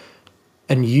once.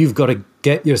 And you've got to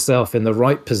get yourself in the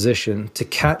right position to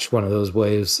catch one of those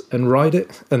waves and ride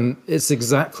it. And it's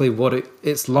exactly what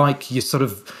it's like. You sort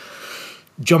of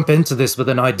jump into this with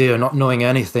an idea, not knowing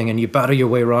anything, and you batter your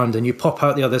way around and you pop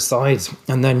out the other side.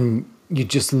 And then you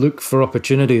just look for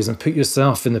opportunities and put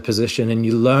yourself in the position, and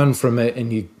you learn from it,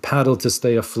 and you paddle to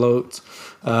stay afloat.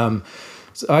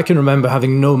 So I can remember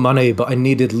having no money, but I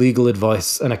needed legal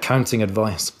advice and accounting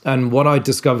advice. And what I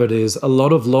discovered is a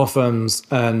lot of law firms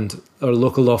or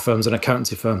local law firms and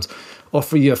accountancy firms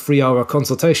offer you a 3-hour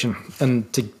consultation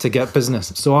and to get business.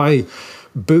 So I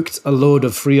booked a load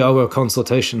of 3-hour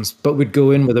consultations, but would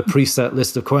go in with a preset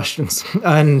list of questions.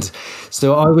 And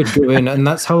so I would go in, and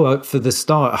that's how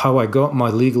I got my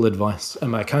legal advice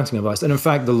and my accounting advice. And in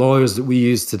fact, the lawyers that we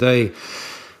use today,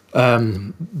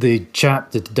 the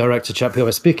director chap who I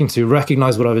was speaking to,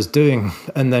 recognized what I was doing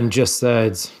and then just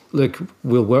said, look,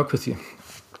 we'll work with you.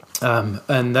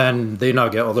 And then they now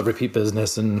get all the repeat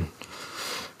business and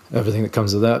everything that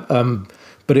comes with that.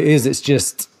 But it's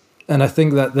just, and I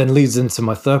think that then leads into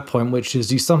my third point, which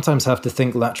is you sometimes have to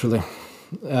think laterally.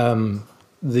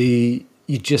 You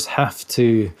just have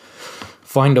to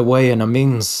find a way and a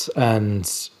means.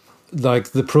 And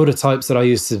like the prototypes that I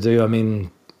used to do, I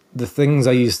mean, the things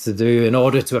I used to do in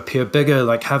order to appear bigger,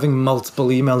 like having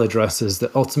multiple email addresses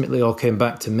that ultimately all came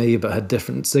back to me but had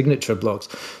different signature blocks,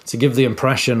 to give the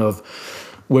impression of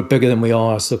we're bigger than we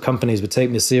are, so companies would take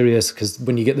me serious, because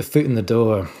when you get the foot in the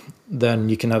door, then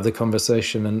you can have the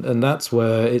conversation. And that's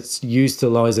where it's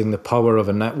utilizing the power of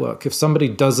a network. If somebody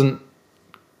doesn't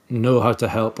know how to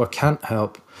help or can't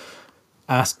help,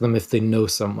 ask them if they know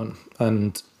someone,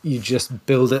 and you just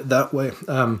build it that way.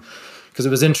 Because it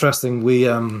was interesting,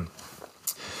 when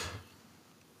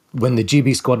the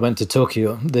GB squad went to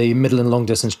Tokyo, the middle and long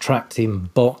distance track team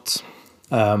bought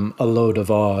a load of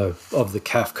the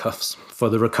calf cuffs for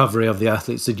the recovery of the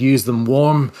athletes. They'd use them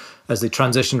warm as they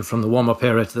transitioned from the warm-up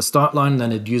area to the start line,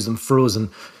 then they'd use them frozen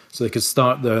so they could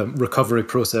start the recovery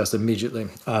process immediately.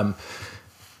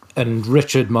 And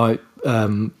Richard, my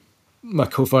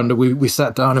co-founder, we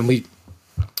sat down and we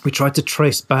tried to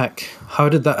trace back, how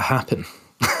did that happen?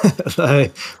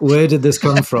 Like, where did this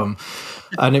come from?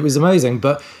 And it was amazing.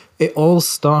 But it all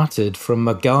started from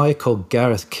a guy called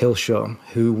Gareth Kilshaw,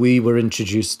 who we were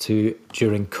introduced to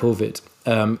during COVID,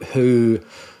 who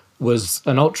was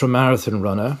an ultra marathon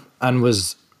runner and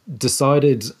was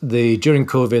decided during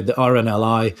COVID, the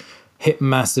RNLI hit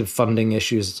massive funding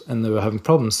issues and they were having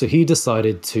problems. So he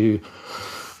decided to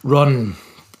run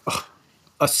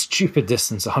a stupid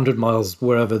distance, 100 miles,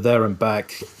 wherever, there and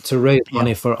back, to raise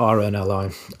money for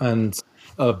RNLI. And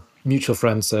a mutual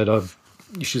friend said,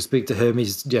 you should speak to him.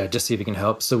 Just see if he can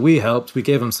help. So we helped. We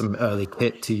gave him some early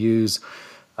kit to use,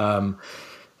 and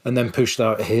then pushed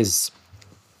out his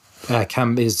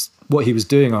what he was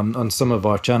doing on some of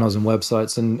our channels and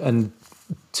websites, and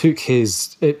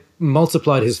it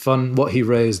multiplied his fund, what he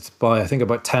raised, by I think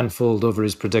about tenfold over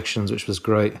his predictions, which was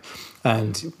great.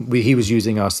 And he was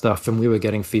using our stuff and we were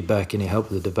getting feedback, and he helped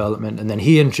with the development. And then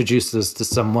he introduced us to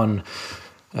someone,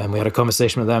 and we had a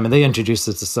conversation with them, and they introduced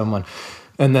us to someone.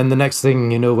 And then the next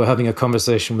thing you know, we're having a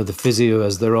conversation with the physio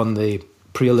as they're on the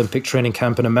pre-Olympic training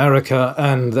camp in America,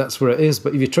 and that's where it is.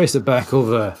 But if you trace it back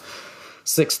over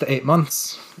 6 to 8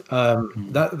 months,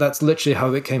 that's literally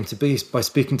how it came to be, by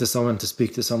speaking to someone to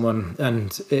speak to someone,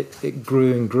 and it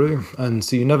grew and grew. And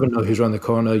so you never know who's around the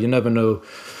corner, you never know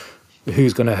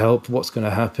who's going to help, what's going to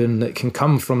happen. It can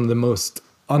come from the most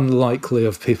unlikely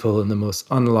of people and the most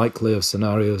unlikely of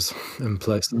scenarios and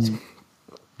places.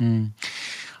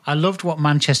 I loved what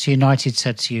Manchester United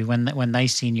said to you when they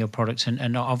seen your products,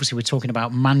 and obviously we're talking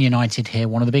about Man United here,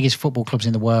 one of the biggest football clubs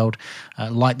in the world.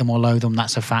 Like them or loathe them,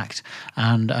 that's a fact.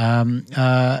 And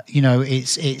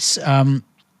it's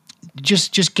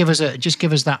just give us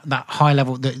that high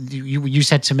level that you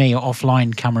said to me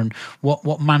offline, Cameron.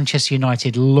 What Manchester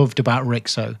United loved about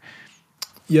Rixo.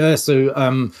 Yeah,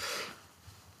 so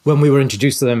when we were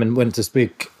introduced to them and went to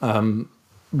speak,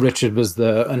 Richard was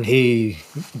there and he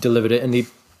delivered it. And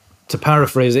to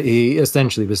paraphrase it, he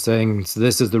essentially was saying, so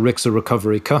this is the Rixo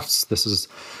recovery cuffs. This is,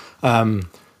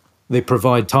 they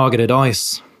provide targeted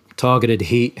ice, targeted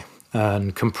heat,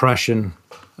 and compression,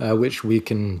 which we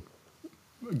can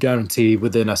guarantee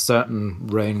within a certain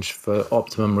range for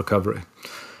optimum recovery.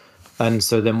 And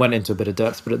so then went into a bit of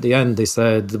depth. But at the end, they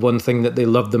said the one thing that they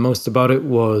loved the most about it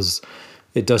was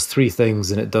it does three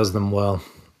things and it does them well.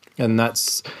 And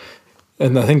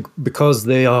I think because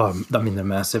they're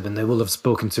massive and they will have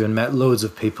spoken to and met loads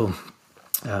of people.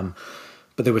 But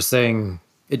they were saying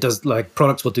it does, like,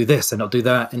 products will do this and it'll do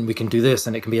that and we can do this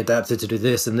and it can be adapted to do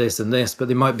this and this and this, but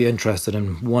they might be interested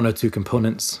in one or two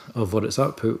components of what its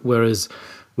output. Whereas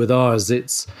with ours,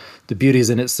 the beauty is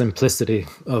in its simplicity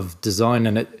of design.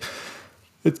 And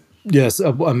yes,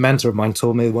 a mentor of mine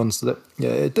told me once that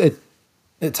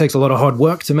it takes a lot of hard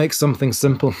work to make something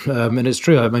simple. And it's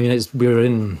true. I mean, we're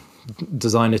in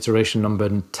design iteration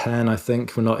number 10, I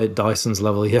think. We're not at Dyson's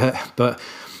level yet, but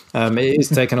it is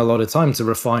taking a lot of time to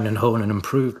refine and hone and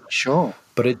improve. Sure.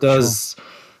 But it does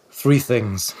three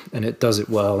things and it does it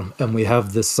well. And we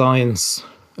have the science.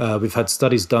 We've had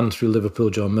studies done through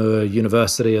Liverpool John Moore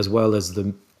University, as well as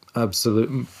the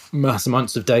absolute mass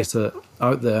amounts of data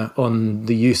out there on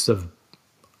the use of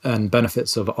and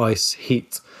benefits of ice,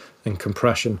 heat, and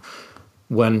compression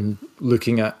when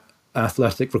looking at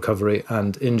athletic recovery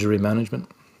and injury management.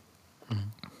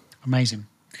 Amazing.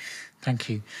 Thank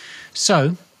you.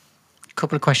 So, a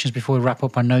couple of questions before we wrap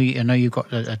up. I know you've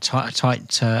got a tight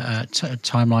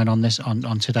timeline on this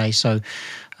on today. So,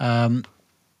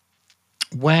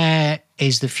 where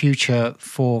is the future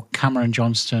for Cameron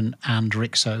Johnston and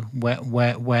Rixo?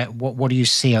 What do you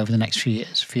see over the next few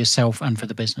years for yourself and for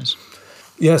the business?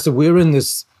 Yeah, so we're in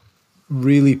this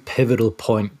really pivotal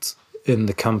point in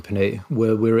the company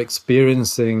where we're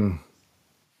experiencing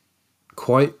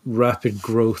quite rapid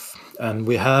growth, and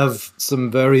we have some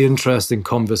very interesting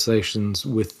conversations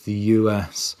with the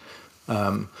US,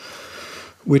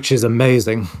 which is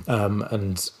amazing.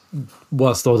 And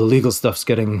whilst all the legal stuff's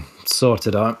getting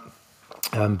sorted out,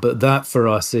 but that for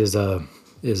us is a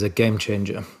game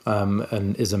changer,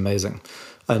 and is amazing.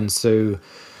 And so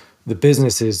the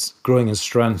business is growing in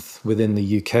strength within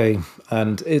the UK,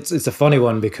 and it's a funny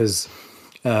one because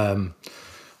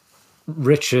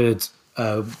Richard,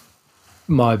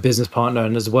 my business partner,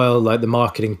 and as well like the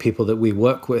marketing people that we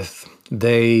work with,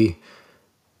 they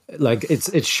like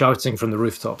it's shouting from the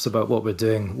rooftops about what we're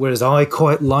doing, whereas I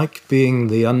quite like being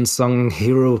the unsung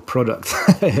hero product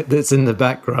that's in the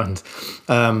background.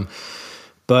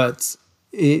 But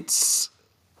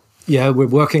we're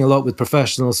working a lot with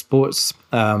professional sports,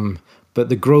 but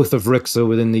the growth of Rixo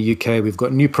within the UK, we've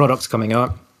got new products coming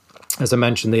out. As I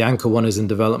mentioned, the ankle one is in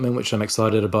development, which I'm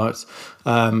excited about,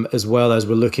 as well as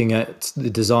we're looking at the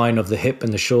design of the hip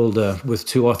and the shoulder with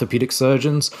 2 orthopedic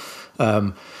surgeons,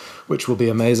 which will be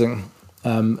amazing.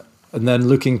 And then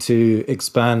looking to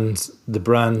expand the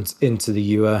brand into the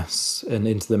US and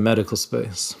into the medical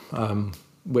space,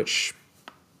 which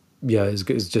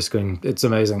is just going, it's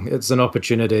amazing. It's an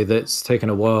opportunity that's taken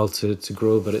a while to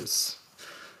grow, but it's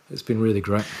been really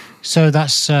great. So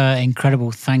that's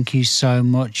incredible. Thank you so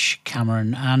much,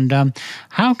 Cameron. And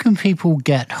how can people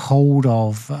get hold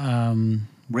of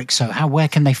Rixo? Where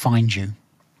can they find you?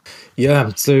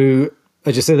 Yeah, so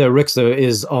I just say that Rixo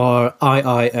is our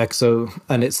IIXO,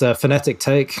 and it's a phonetic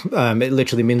take. It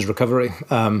literally means recovery.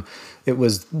 We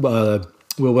were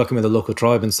working with a local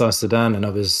tribe in South Sudan, and I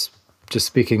was just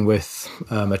speaking with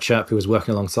a chap who was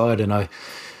working alongside, and I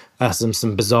asked him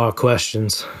some bizarre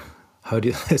questions.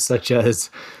 Such as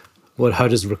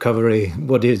what is recovery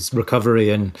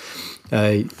in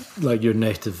like your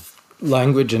native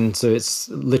language? And so it's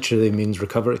literally means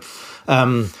recovery.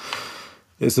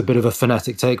 It's a bit of a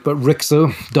phonetic take, but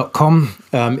Rixo.com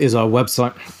is our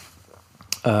website,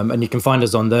 and you can find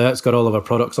us on there. It's got all of our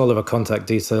products, all of our contact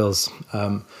details,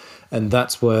 and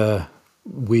that's where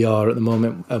we are at the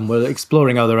moment. And we're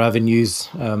exploring other avenues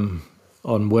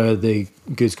on where the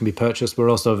goods can be purchased. We're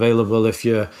also available if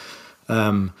you're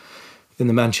in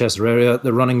the Manchester area,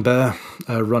 the Running Bear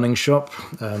running shop.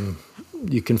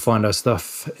 You can find our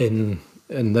stuff in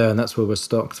there, and that's where we're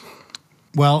stocked.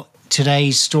 Well,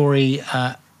 today's story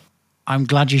I'm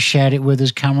glad you shared it with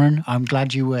us, Cameron. I'm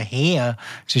glad you were here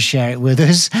to share it with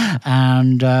us.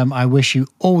 And I wish you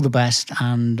all the best.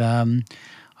 And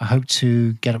I hope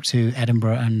to get up to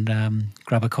Edinburgh and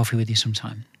grab a coffee with you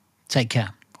sometime. Take care.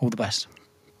 All the best.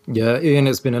 Yeah, Ian,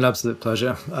 it's been an absolute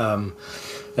pleasure. And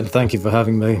thank you for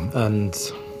having me. And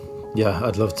yeah,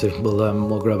 I'd love to.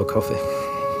 We'll grab a coffee.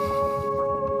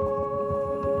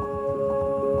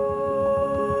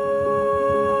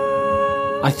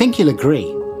 I think you'll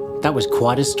agree, that was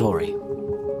quite a story.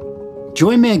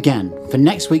 Join me again for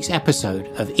next week's episode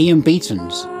of Ian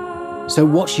Beaton's So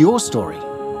What's Your Story?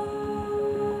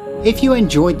 If you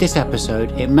enjoyed this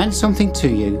episode, it meant something to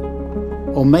you,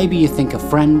 or maybe you think a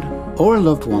friend or a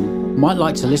loved one might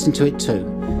like to listen to it too,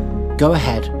 go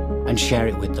ahead and share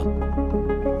it with them.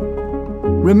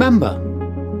 Remember,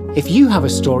 if you have a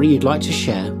story you'd like to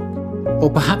share,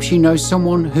 or perhaps you know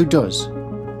someone who does,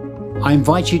 I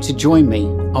invite you to join me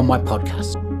on my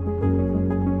podcast.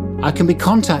 I can be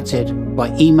contacted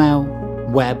by email,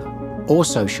 web, or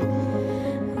social.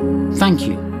 Thank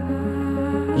you.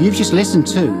 You've just listened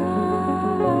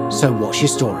to So What's Your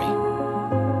Story?